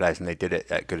attacking players than they did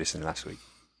at Goodison last week.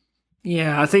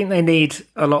 Yeah, I think they need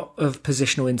a lot of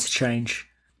positional interchange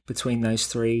between those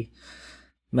three.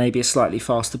 Maybe a slightly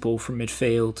faster ball from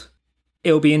midfield.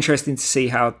 It'll be interesting to see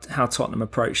how Tottenham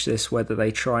approach this, whether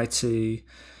they try to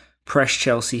press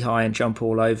Chelsea high and jump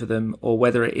all over them, or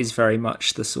whether it is very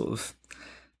much the sort of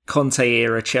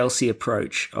Conte-era Chelsea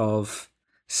approach of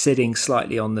sitting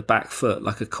slightly on the back foot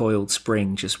like a coiled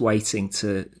spring, just waiting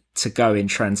to go in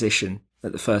transition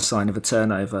at the first sign of a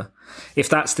turnover. If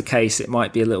that's the case, it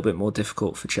might be a little bit more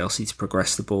difficult for Chelsea to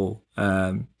progress the ball.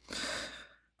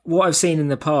 What I've seen in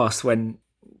the past when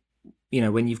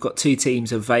you've got two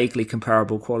teams of vaguely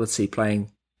comparable quality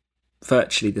playing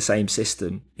virtually the same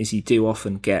system, is you do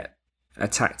often get a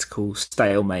tactical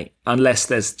stalemate, unless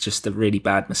there's just a really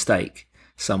bad mistake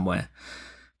somewhere.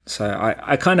 So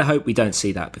I kind of hope we don't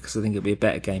see that, because I think it'll be a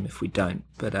better game if we don't.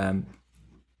 But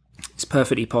it's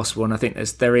perfectly possible, and I think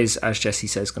there is, as Jesse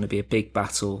says, going to be a big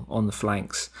battle on the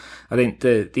flanks. I think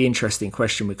the interesting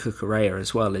question with Cucurella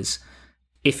as well is,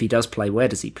 if he does play, where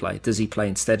does he play? Does he play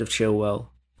instead of Chilwell,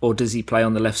 or does he play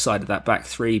on the left side of that back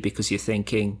three because you're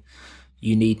thinking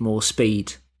you need more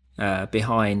speed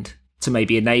behind to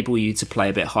maybe enable you to play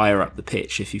a bit higher up the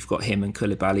pitch? If you've got him and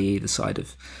Koulibaly either side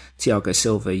of Thiago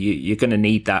Silva, you're going to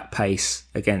need that pace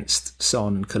against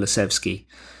Son and Kulusevski.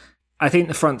 I think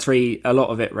the front three, a lot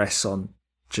of it rests on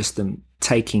just them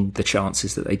taking the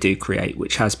chances that they do create,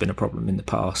 which has been a problem in the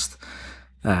past.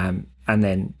 And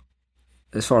then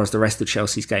as far as the rest of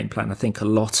Chelsea's game plan, I think a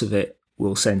lot of it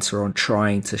will centre on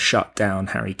trying to shut down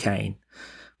Harry Kane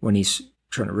when he's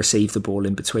trying to receive the ball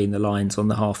in between the lines on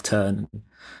the half turn and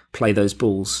play those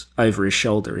balls over his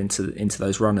shoulder into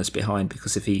those runners behind.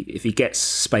 Because if he gets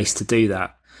space to do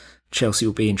that, Chelsea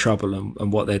will be in trouble,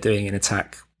 and what they're doing in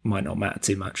attack might not matter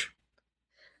too much.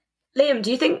 Liam,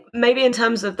 do you think maybe in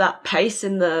terms of that pace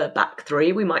in the back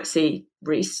three, we might see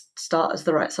Reece start as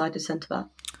the right-sided centre-back?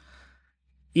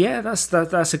 Yeah,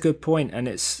 that's a good point, and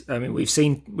we've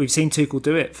seen Tuchel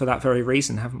do it for that very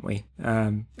reason, haven't we?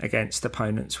 Against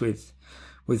opponents with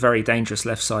very dangerous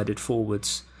left-sided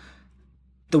forwards.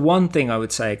 The one thing I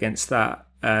would say against that,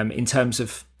 in terms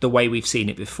of the way we've seen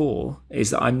it before,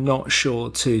 is that I'm not sure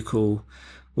Tuchel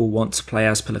will want to play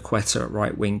Azpilicueta at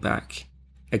right wing back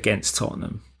against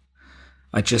Tottenham.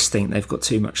 I just think they've got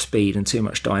too much speed and too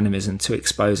much dynamism to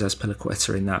expose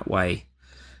Azpilicueta in that way.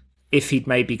 If he'd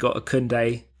maybe got a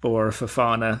Koundé or a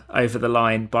Fofana over the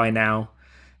line by now,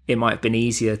 it might have been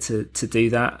easier to do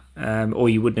that, or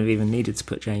you wouldn't have even needed to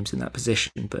put James in that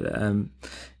position. But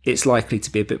it's likely to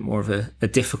be a bit more of a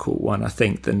difficult one, I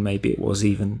think, than maybe it was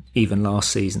even last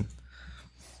season.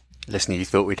 Listen, you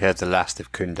thought we'd heard the last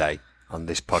of Koundé on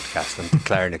this podcast. I'm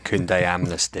declaring a Koundé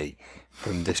amnesty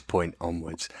from this point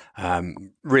onwards.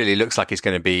 Really looks like it's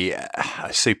going to be a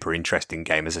super interesting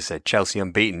game. As I said, Chelsea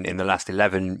unbeaten in the last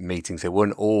 11 meetings. They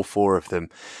won all 4 of them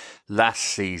last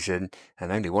season,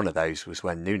 and only one of those was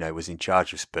when Nuno was in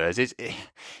charge of Spurs. Is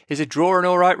a draw an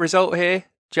all right result here,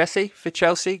 Jesse, for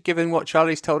Chelsea, given what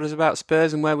Charlie's told us about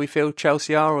Spurs and where we feel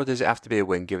Chelsea are, or does it have to be a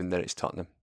win given that it's Tottenham?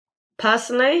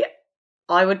 Personally,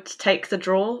 I would take the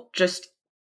draw, just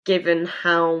given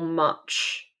how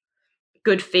much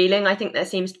good feeling I think there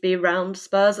seems to be around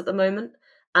Spurs at the moment.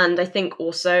 And I think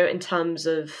also in terms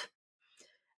of,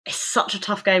 it's such a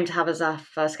tough game to have as our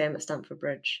first game at Stamford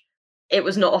Bridge. It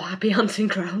was not a happy hunting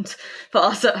ground for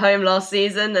us at home last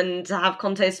season, and to have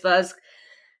Conte Spurs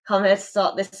come here to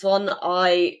start this one,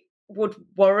 I would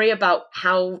worry about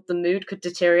how the mood could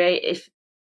deteriorate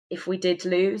if we did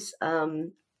lose.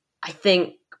 I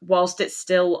think whilst it's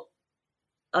still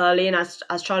early, and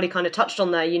as Charlie kind of touched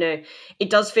on there, it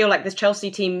does feel like this Chelsea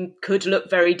team could look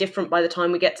very different by the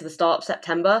time we get to the start of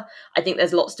September. I think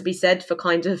there's lots to be said for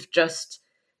kind of just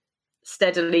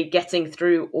steadily getting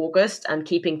through August and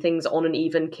keeping things on an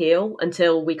even keel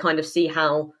until we kind of see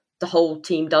how the whole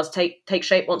team does take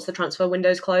shape once the transfer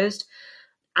window's closed.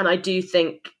 And I do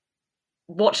think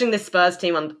watching this Spurs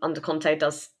team under Conte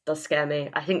does scare me.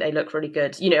 I think they look really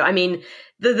good.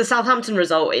 The Southampton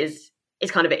result is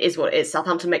kind of, it is what it is.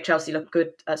 Southampton make Chelsea look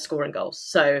good at scoring goals.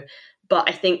 So, but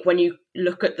I think when you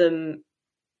look at them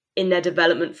in their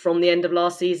development from the end of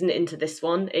last season into this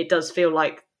one, it does feel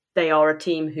like they are a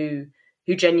team who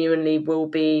genuinely will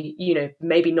be,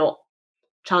 maybe not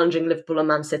challenging Liverpool and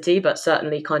Man City, but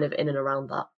certainly kind of in and around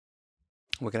that.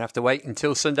 We're going to have to wait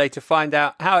until Sunday to find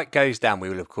out how it goes down. We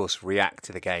will, of course, react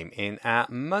to the game in our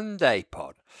Monday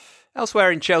pod.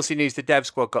 Elsewhere in Chelsea news, the Dev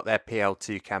squad got their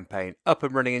PL2 campaign up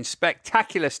and running in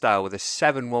spectacular style with a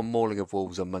 7-1 mauling of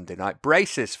Wolves on Monday night.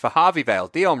 Braces for Harvey Vale,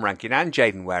 Dion Rankin and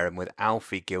Jaden Wareham, with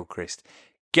Alfie Gilchrist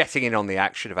getting in on the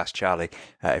act. Should have asked Charlie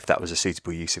if that was a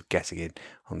suitable use of getting in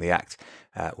on the act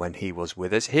when he was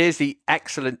with us. Here's the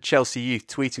excellent Chelsea youth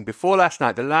tweeting before last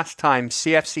night. The last time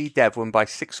CFC Dev won by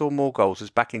 6 or more goals was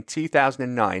back in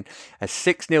 2009, a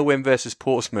 6-0 win versus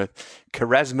Portsmouth.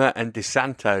 Quaresma and Di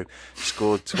Santo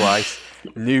scored twice.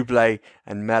 Nuble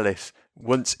and Mellis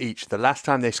once each. The last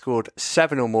time they scored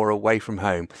 7 or more away from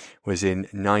home was in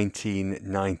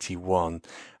 1991.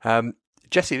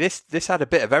 Jesse, this had a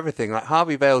bit of everything. Like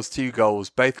Harvey Vale's 2 goals,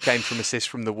 both came from assists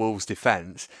from the Wolves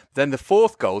defence. Then the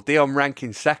 4th goal, Dion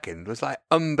Rankin's second, was like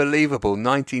unbelievable.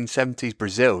 1970s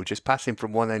Brazil, just passing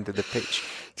from one end of the pitch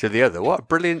to the other. What a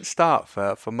brilliant start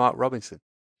for Mark Robinson.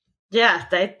 Yeah,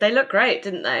 they look great,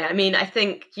 didn't they? I mean, I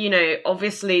think,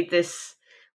 obviously this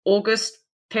August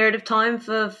period of time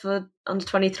for under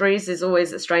 23s is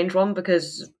always a strange one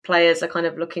because players are kind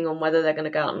of looking on whether they're going to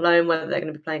go out on loan, whether they're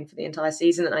going to be playing for the entire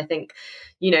season. And I think,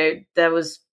 there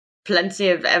was plenty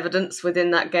of evidence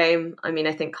within that game. I mean,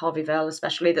 I think Harvey Vale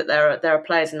especially, that there are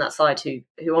players in that side who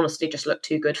honestly just look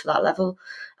too good for that level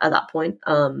at that point.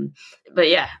 But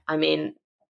yeah, I mean,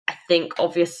 I think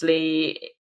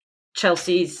obviously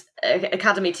Chelsea's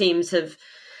academy teams have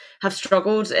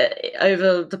struggled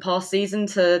over the past season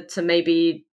to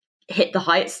maybe hit the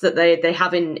heights that they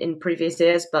have in previous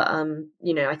years. But,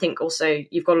 I think also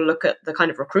you've got to look at the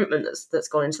kind of recruitment that's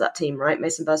gone into that team, right?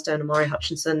 Mason Burstow and Amari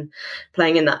Hutchinson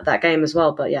playing in that game as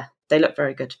well. But yeah, they look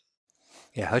very good.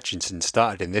 Yeah, Hutchinson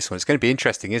started in this one. It's going to be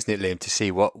interesting, isn't it, Liam, to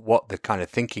see what the kind of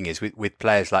thinking is with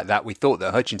players like that. We thought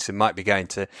that Hutchinson might be going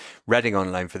to Reading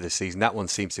on loan for the season. That one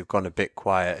seems to have gone a bit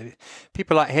quiet.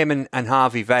 People like him and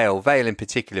Harvey Vale in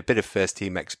particular, a bit of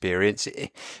first-team experience.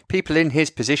 People in his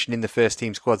position in the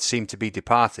first-team squad seem to be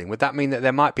departing. Would that mean that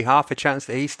there might be half a chance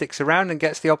that he sticks around and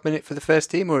gets the odd minute for the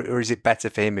first team, or is it better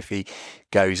for him if he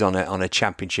goes on a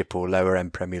Championship or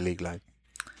lower-end Premier League loan?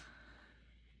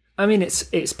 I mean,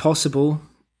 it's possible.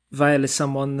 Vale is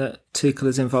someone that Tuchel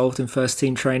has involved in first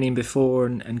team training before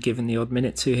and given the odd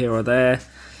minute to here or there.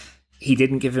 He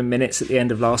didn't give him minutes at the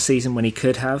end of last season when he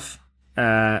could have,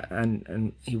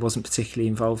 and he wasn't particularly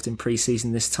involved in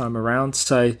pre-season this time around.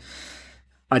 So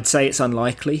I'd say it's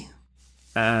unlikely.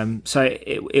 So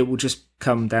it will just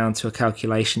come down to a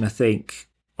calculation, I think,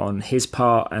 on his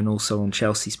part and also on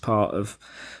Chelsea's part of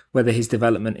whether his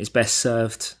development is best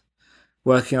served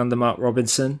working under Mark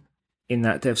Robinson in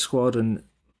that dev squad and,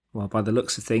 well, by the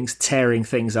looks of things, tearing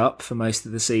things up for most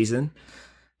of the season,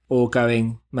 or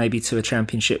going maybe to a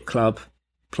Championship club,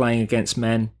 playing against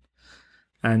men,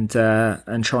 and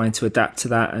trying to adapt to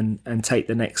that and take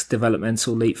the next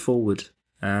developmental leap forward.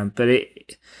 But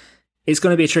it's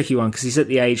going to be a tricky one because he's at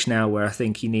the age now where I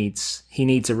think he needs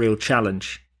a real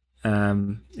challenge.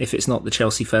 If it's not the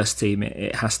Chelsea first team,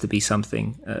 it has to be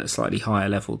something at a slightly higher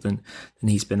level than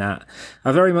he's been at.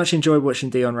 I very much enjoyed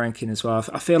watching Dion Rankin as well.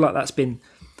 I feel like that's been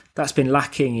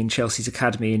lacking in Chelsea's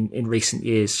academy in recent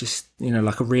years. Just,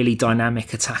 like a really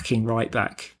dynamic attacking right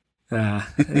back. I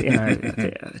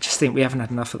just think we haven't had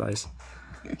enough of those.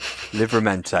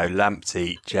 Livramento,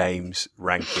 Lamptey, James,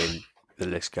 Rankin, the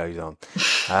list goes on.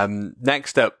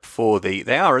 Next up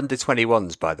they are under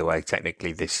 21s, by the way,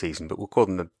 technically this season, but we'll call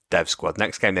them the Dev squad.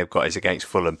 Next game they've got is against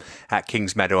Fulham at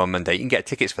Kingsmeadow on Monday. You can get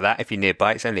tickets for that if you're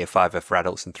nearby. It's only a £5 for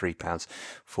adults and £3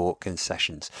 for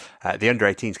concessions. The under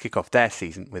 18s kick off their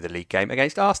season with a league game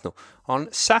against Arsenal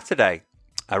on Saturday.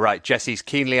 All right, Jesse's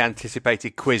keenly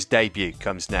anticipated quiz debut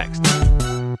comes next.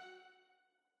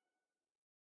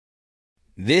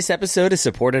 This episode is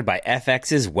supported by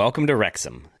FX's Welcome to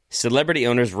Wrexham. Celebrity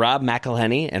owners Rob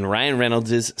McElhenney and Ryan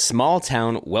Reynolds'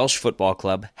 small-town Welsh football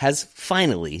club has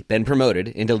finally been promoted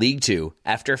into League Two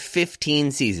after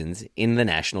 15 seasons in the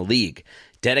National League.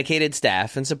 Dedicated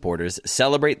staff and supporters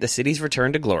celebrate the city's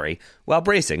return to glory while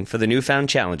bracing for the newfound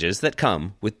challenges that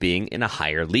come with being in a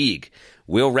higher league.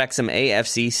 Will Wrexham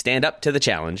AFC stand up to the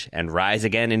challenge and rise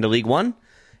again into League One?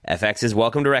 FX's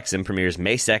Welcome to Wrexham premieres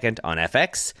May 2nd on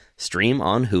FX, stream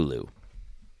on Hulu.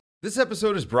 This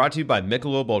episode is brought to you by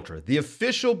Michelob Ultra, the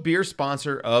official beer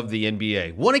sponsor of the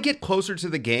NBA. Want to get closer to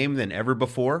the game than ever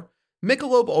before?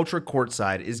 Michelob Ultra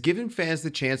Courtside is giving fans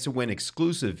the chance to win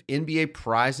exclusive NBA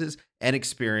prizes and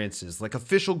experiences like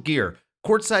official gear,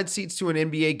 courtside seats to an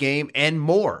NBA game, and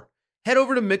more. Head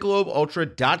over to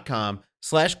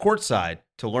MichelobUltra.com/courtside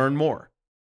to learn more.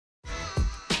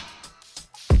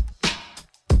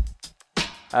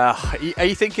 Are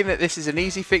you thinking that this is an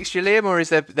easy fixture, Liam, or is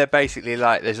there basically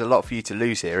there's a lot for you to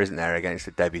lose here, isn't there, against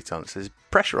the debutants? There's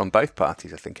pressure on both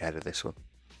parties, I think, ahead of this one.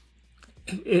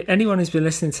 Anyone who's been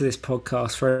listening to this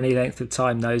podcast for any length of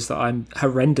time knows that I'm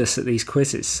horrendous at these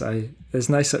quizzes, so there's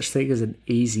no such thing as an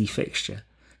easy fixture,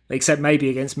 except maybe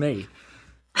against me.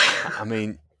 I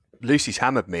mean, Lucy's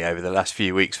hammered me over the last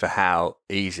few weeks for how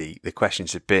easy the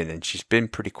questions have been, and she's been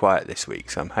pretty quiet this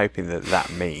week, so I'm hoping that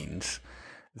means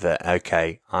that,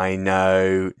 okay, I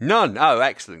know none. Oh,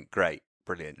 excellent. Great.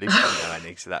 Brilliant. Lucy doesn't know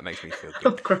any, so that makes me feel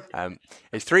good.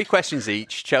 It's 3 questions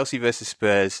each. Chelsea versus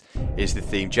Spurs is the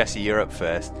theme. Jesse, you're up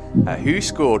first. Who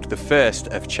scored the first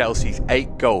of Chelsea's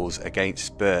 8 goals against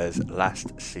Spurs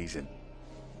last season?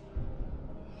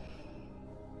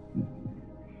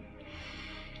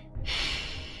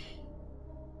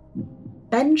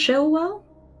 Ben Chilwell?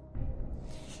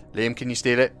 Liam, can you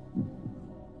steal it?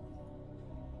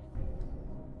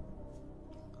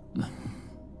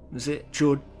 Was it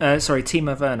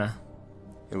Timo Werner?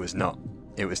 It was not.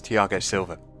 It was Thiago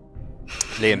Silva.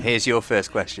 Liam, here's your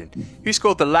first question. Who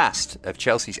scored the last of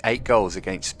Chelsea's 8 goals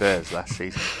against Spurs last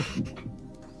season?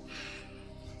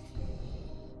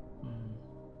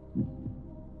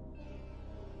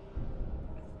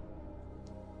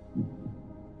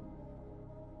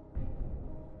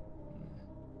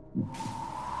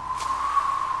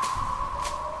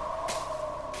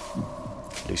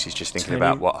 Lucy's just thinking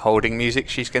about what holding music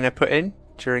she's going to put in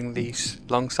during these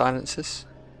long silences.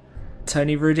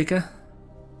 Tony Rudiger?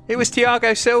 It was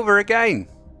Thiago Silva again.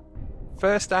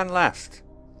 First and last.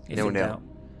 0-0.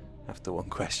 After one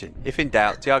question. If in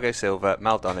doubt, Thiago Silva,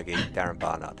 Mal Donaghy, Darren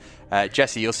Barnard.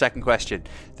 Jesse, your second question.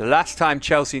 The last time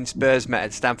Chelsea and Spurs met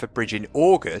at Stamford Bridge in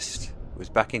August was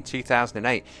back in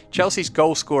 2008. Chelsea's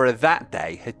goal scorer that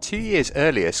day had 2 years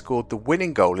earlier scored the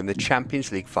winning goal in the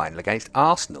Champions League final against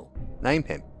Arsenal. Name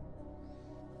him.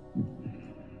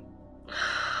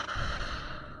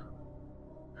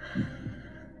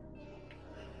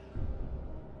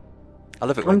 I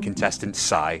love it when contestants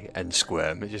sigh and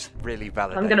squirm. It just really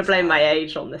validates. I'm going to blame my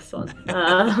age on this one.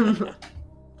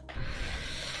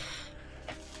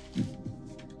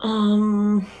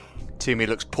 Toomey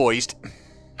looks poised.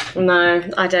 No,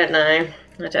 I don't know.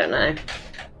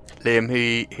 Liam,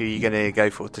 who are you going to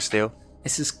go for to steal?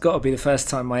 This has got to be the first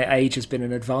time my age has been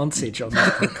an advantage on this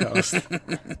podcast.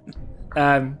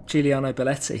 Giuliano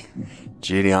Belletti.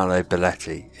 Giuliano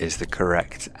Belletti is the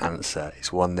correct answer. It's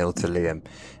 1-0 to Liam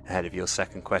ahead of your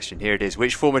second question. Here it is.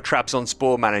 Which former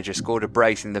Trabzonspor manager scored a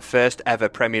brace in the first ever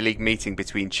Premier League meeting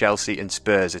between Chelsea and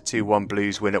Spurs, a 2-1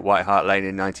 Blues win at White Hart Lane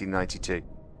in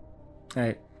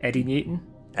 1992? Eddie Newton.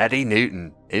 Eddie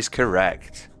Newton is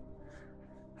correct.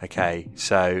 Okay,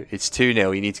 so it's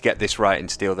 2-0. You need to get this right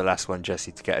and steal the last one,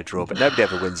 Jesse, to get a draw. But nobody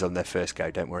ever wins on their first go.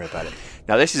 Don't worry about it.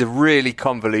 Now, this is a really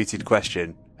convoluted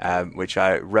question, which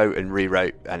I wrote and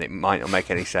rewrote, and it might not make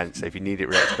any sense. So if you need it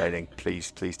re-explaining, please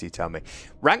do tell me.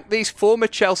 Rank these former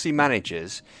Chelsea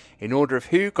managers in order of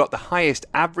who got the highest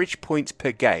average points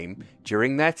per game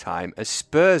during their time as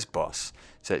Spurs boss.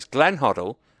 So it's Glenn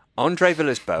Hoddle, Andre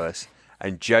Villas-Boas,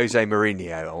 and Jose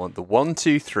Mourinho. I want the 1,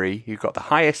 2, 3. Who got the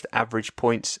highest average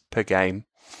points per game?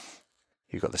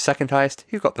 Who got the second highest?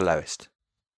 Who got the lowest?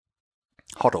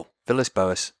 Hoddle,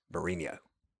 Villas-Boas, Mourinho.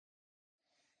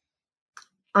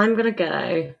 I'm going to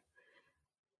go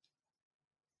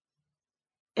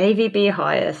AVB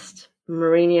highest,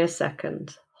 Mourinho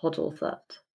second, Hoddle third.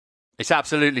 It's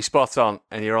absolutely spot on,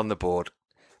 and you're on the board.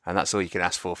 And that's all you can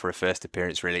ask for a first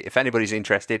appearance, really. If anybody's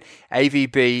interested,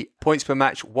 AVB, points per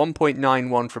match,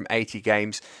 1.91 from 80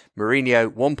 games.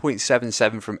 Mourinho,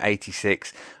 1.77 from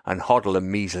 86. And Hoddle, a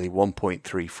measly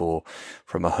 1.34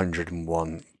 from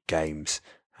 101 games.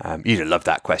 You'd have loved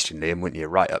that question, Liam, wouldn't you?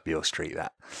 Right up your street,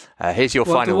 that. Here's your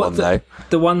final one, though.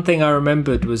 The one thing I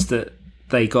remembered was that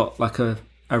they got like a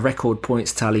record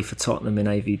points tally for Tottenham in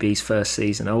AVB's first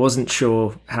season. I wasn't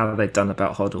sure how they'd done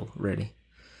about Hoddle, really.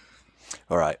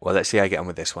 All right, well, let's see how I get on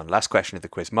with this one. Last question of the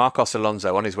quiz. Marcos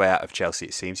Alonso, on his way out of Chelsea,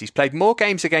 it seems. He's played more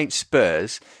games against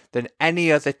Spurs than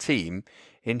any other team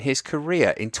in his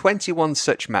career. In 21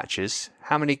 such matches,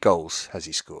 how many goals has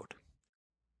he scored?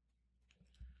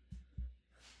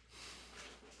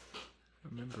 I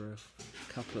remember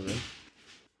a couple of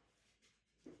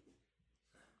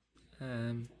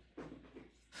them.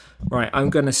 Right, I'm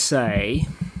going to say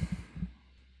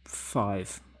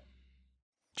 5.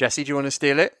 Jesse, do you want to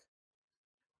steal it?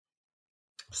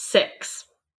 6.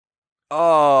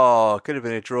 Oh, could have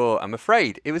been a draw. I'm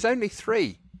afraid it was only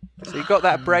 3. So he got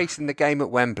that brace in the game at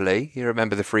Wembley. You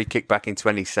remember the free kick back in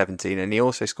 2017, and he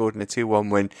also scored in a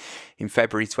 2-1 win in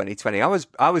February 2020.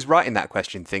 I was writing that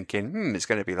question thinking, it's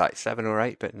going to be like 7 or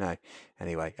 8, but no.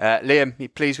 Anyway, Liam, you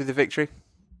pleased with the victory?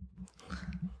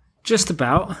 Just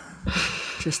about.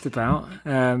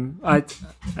 I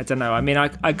don't know. I mean,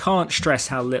 I can't stress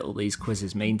how little these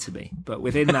quizzes mean to me, but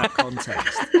within that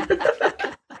context.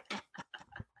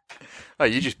 Oh,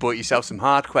 you just bought yourself some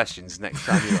hard questions next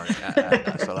time you're on it.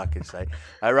 That's all I can say.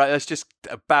 All right, that's just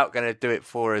about going to do it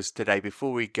for us today.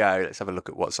 Before we go, let's have a look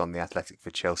at what's on the Athletic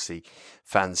for Chelsea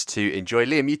fans to enjoy.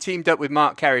 Liam, you teamed up with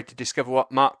Mark Carey to discover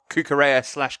what Mark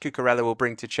Cucurella/Cucurella will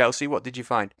bring to Chelsea. What did you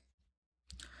find?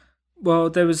 Well,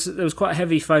 there was quite a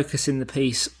heavy focus in the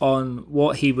piece on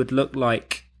what he would look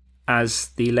like as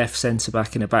the left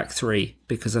centre-back in a back three,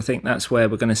 because I think that's where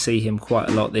we're going to see him quite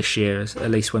a lot this year,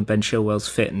 at least when Ben Chilwell's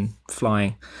fit and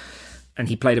flying. And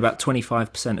he played about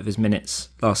 25% of his minutes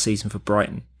last season for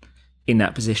Brighton. in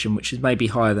that position, which is maybe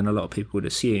higher than a lot of people would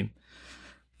assume.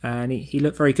 And he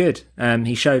looked very good.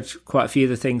 He showed quite a few of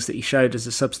the things that he showed as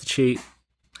a substitute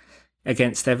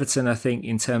against Everton, I think,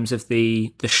 in terms of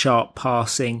the sharp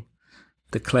passing,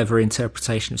 the clever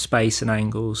interpretation of space and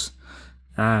angles,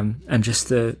 and just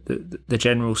the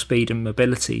general speed and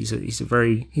mobility. He's a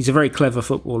very clever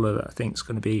footballer that I think is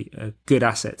going to be a good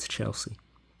asset to Chelsea.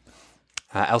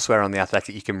 Elsewhere on The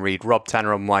Athletic, you can read Rob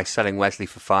Tanner on why selling Wesley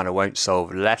Fofana won't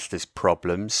solve Leicester's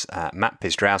problems. Matt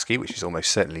Piestrowski, which is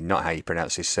almost certainly not how you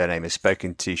pronounce his surname, has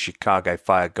spoken to Chicago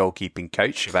Fire goalkeeping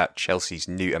coach about Chelsea's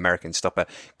new American stopper,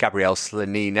 Gabriel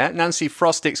Slonina. Nancy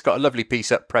Frostick's got a lovely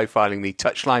piece up profiling the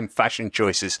touchline fashion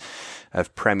choices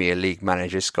of Premier League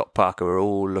managers. Scott Parker, we're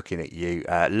all looking at you.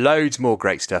 Loads more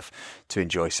great stuff to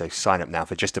enjoy, so sign up now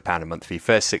for just £1 a month for your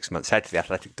first 6 months. Head to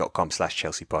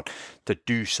theathletic.com/ChelseaPod to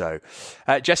do so.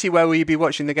 Jesse, where will you be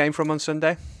watching the game from on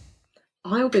Sunday?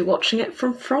 I will be watching it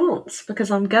from France because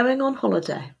I'm going on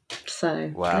holiday.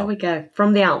 So wow. There we go,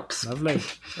 from the Alps. Lovely.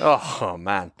 Oh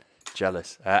man,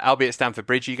 jealous. I'll be at Stamford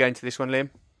Bridge. Are you going to this one, Liam?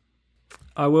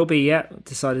 I will be, yeah.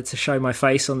 Decided to show my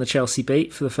face on the Chelsea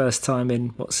beat for the first time in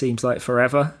what seems like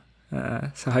forever.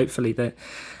 So hopefully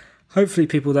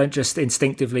people don't just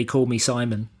instinctively call me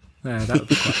Simon. That would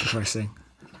be quite depressing.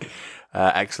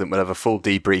 Excellent. We'll have a full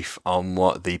debrief on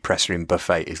what the press room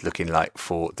buffet is looking like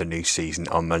for the new season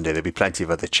on Monday. There'll be plenty of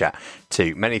other chat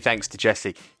too. Many thanks to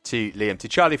Jesse, to Liam, to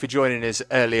Charlie for joining us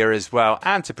earlier as well,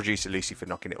 and to producer Lucy for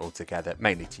knocking it all together.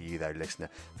 Mainly to you though, listener,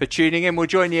 for tuning in. We'll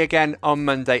join you again on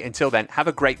Monday. Until then, have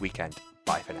a great weekend.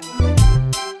 Bye for now.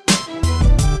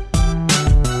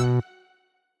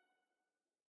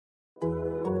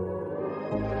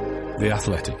 The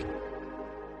Athletic.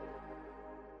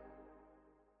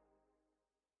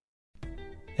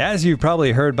 As you've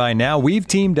probably heard by now, we've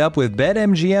teamed up with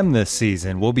BetMGM this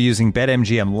season. We'll be using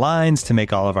BetMGM lines to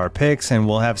make all of our picks, and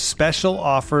we'll have special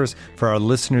offers for our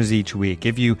listeners each week.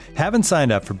 If you haven't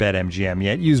signed up for BetMGM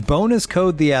yet, use bonus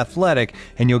code The Athletic,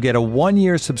 and you'll get a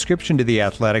 1-year subscription to The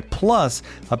Athletic, plus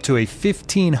up to a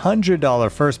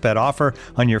 $1,500 first bet offer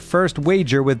on your first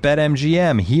wager with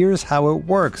BetMGM. Here's how it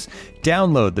works.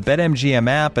 Download the BetMGM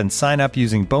app and sign up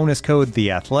using bonus code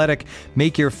The Athletic.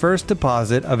 Make your first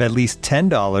deposit of at least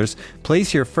 $10.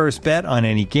 Place your first bet on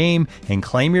any game and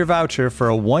claim your voucher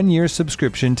for a 1-year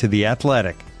subscription to The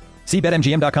Athletic. See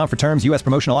BetMGM.com for terms. U.S.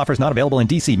 promotional offers not available in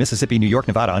D.C., Mississippi, New York,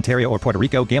 Nevada, Ontario, or Puerto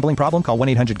Rico. Gambling problem? Call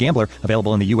 1-800-GAMBLER.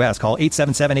 Available in the U.S. Call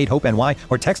 877-8-HOPE-NY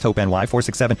or text HOPE-NY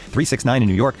 467-369 in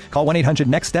New York. Call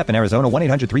 1-800-NEXT-STEP in Arizona.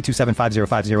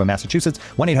 1-800-327-5050 in Massachusetts.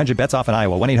 1-800-BETS-OFF in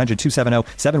Iowa.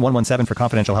 1-800-270-7117 for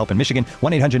confidential help in Michigan.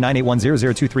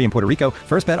 1-800-981-0023 in Puerto Rico.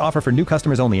 First bet offer for new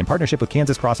customers only in partnership with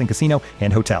Kansas Crossing Casino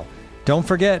and Hotel. Don't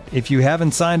forget, if you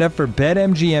haven't signed up for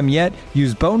BetMGM yet,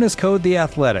 use bonus code The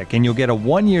Athletic, and you'll get a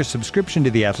 1-year subscription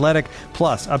to The Athletic,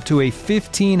 plus up to a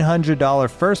 $1,500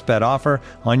 first bet offer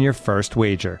on your first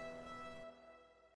wager.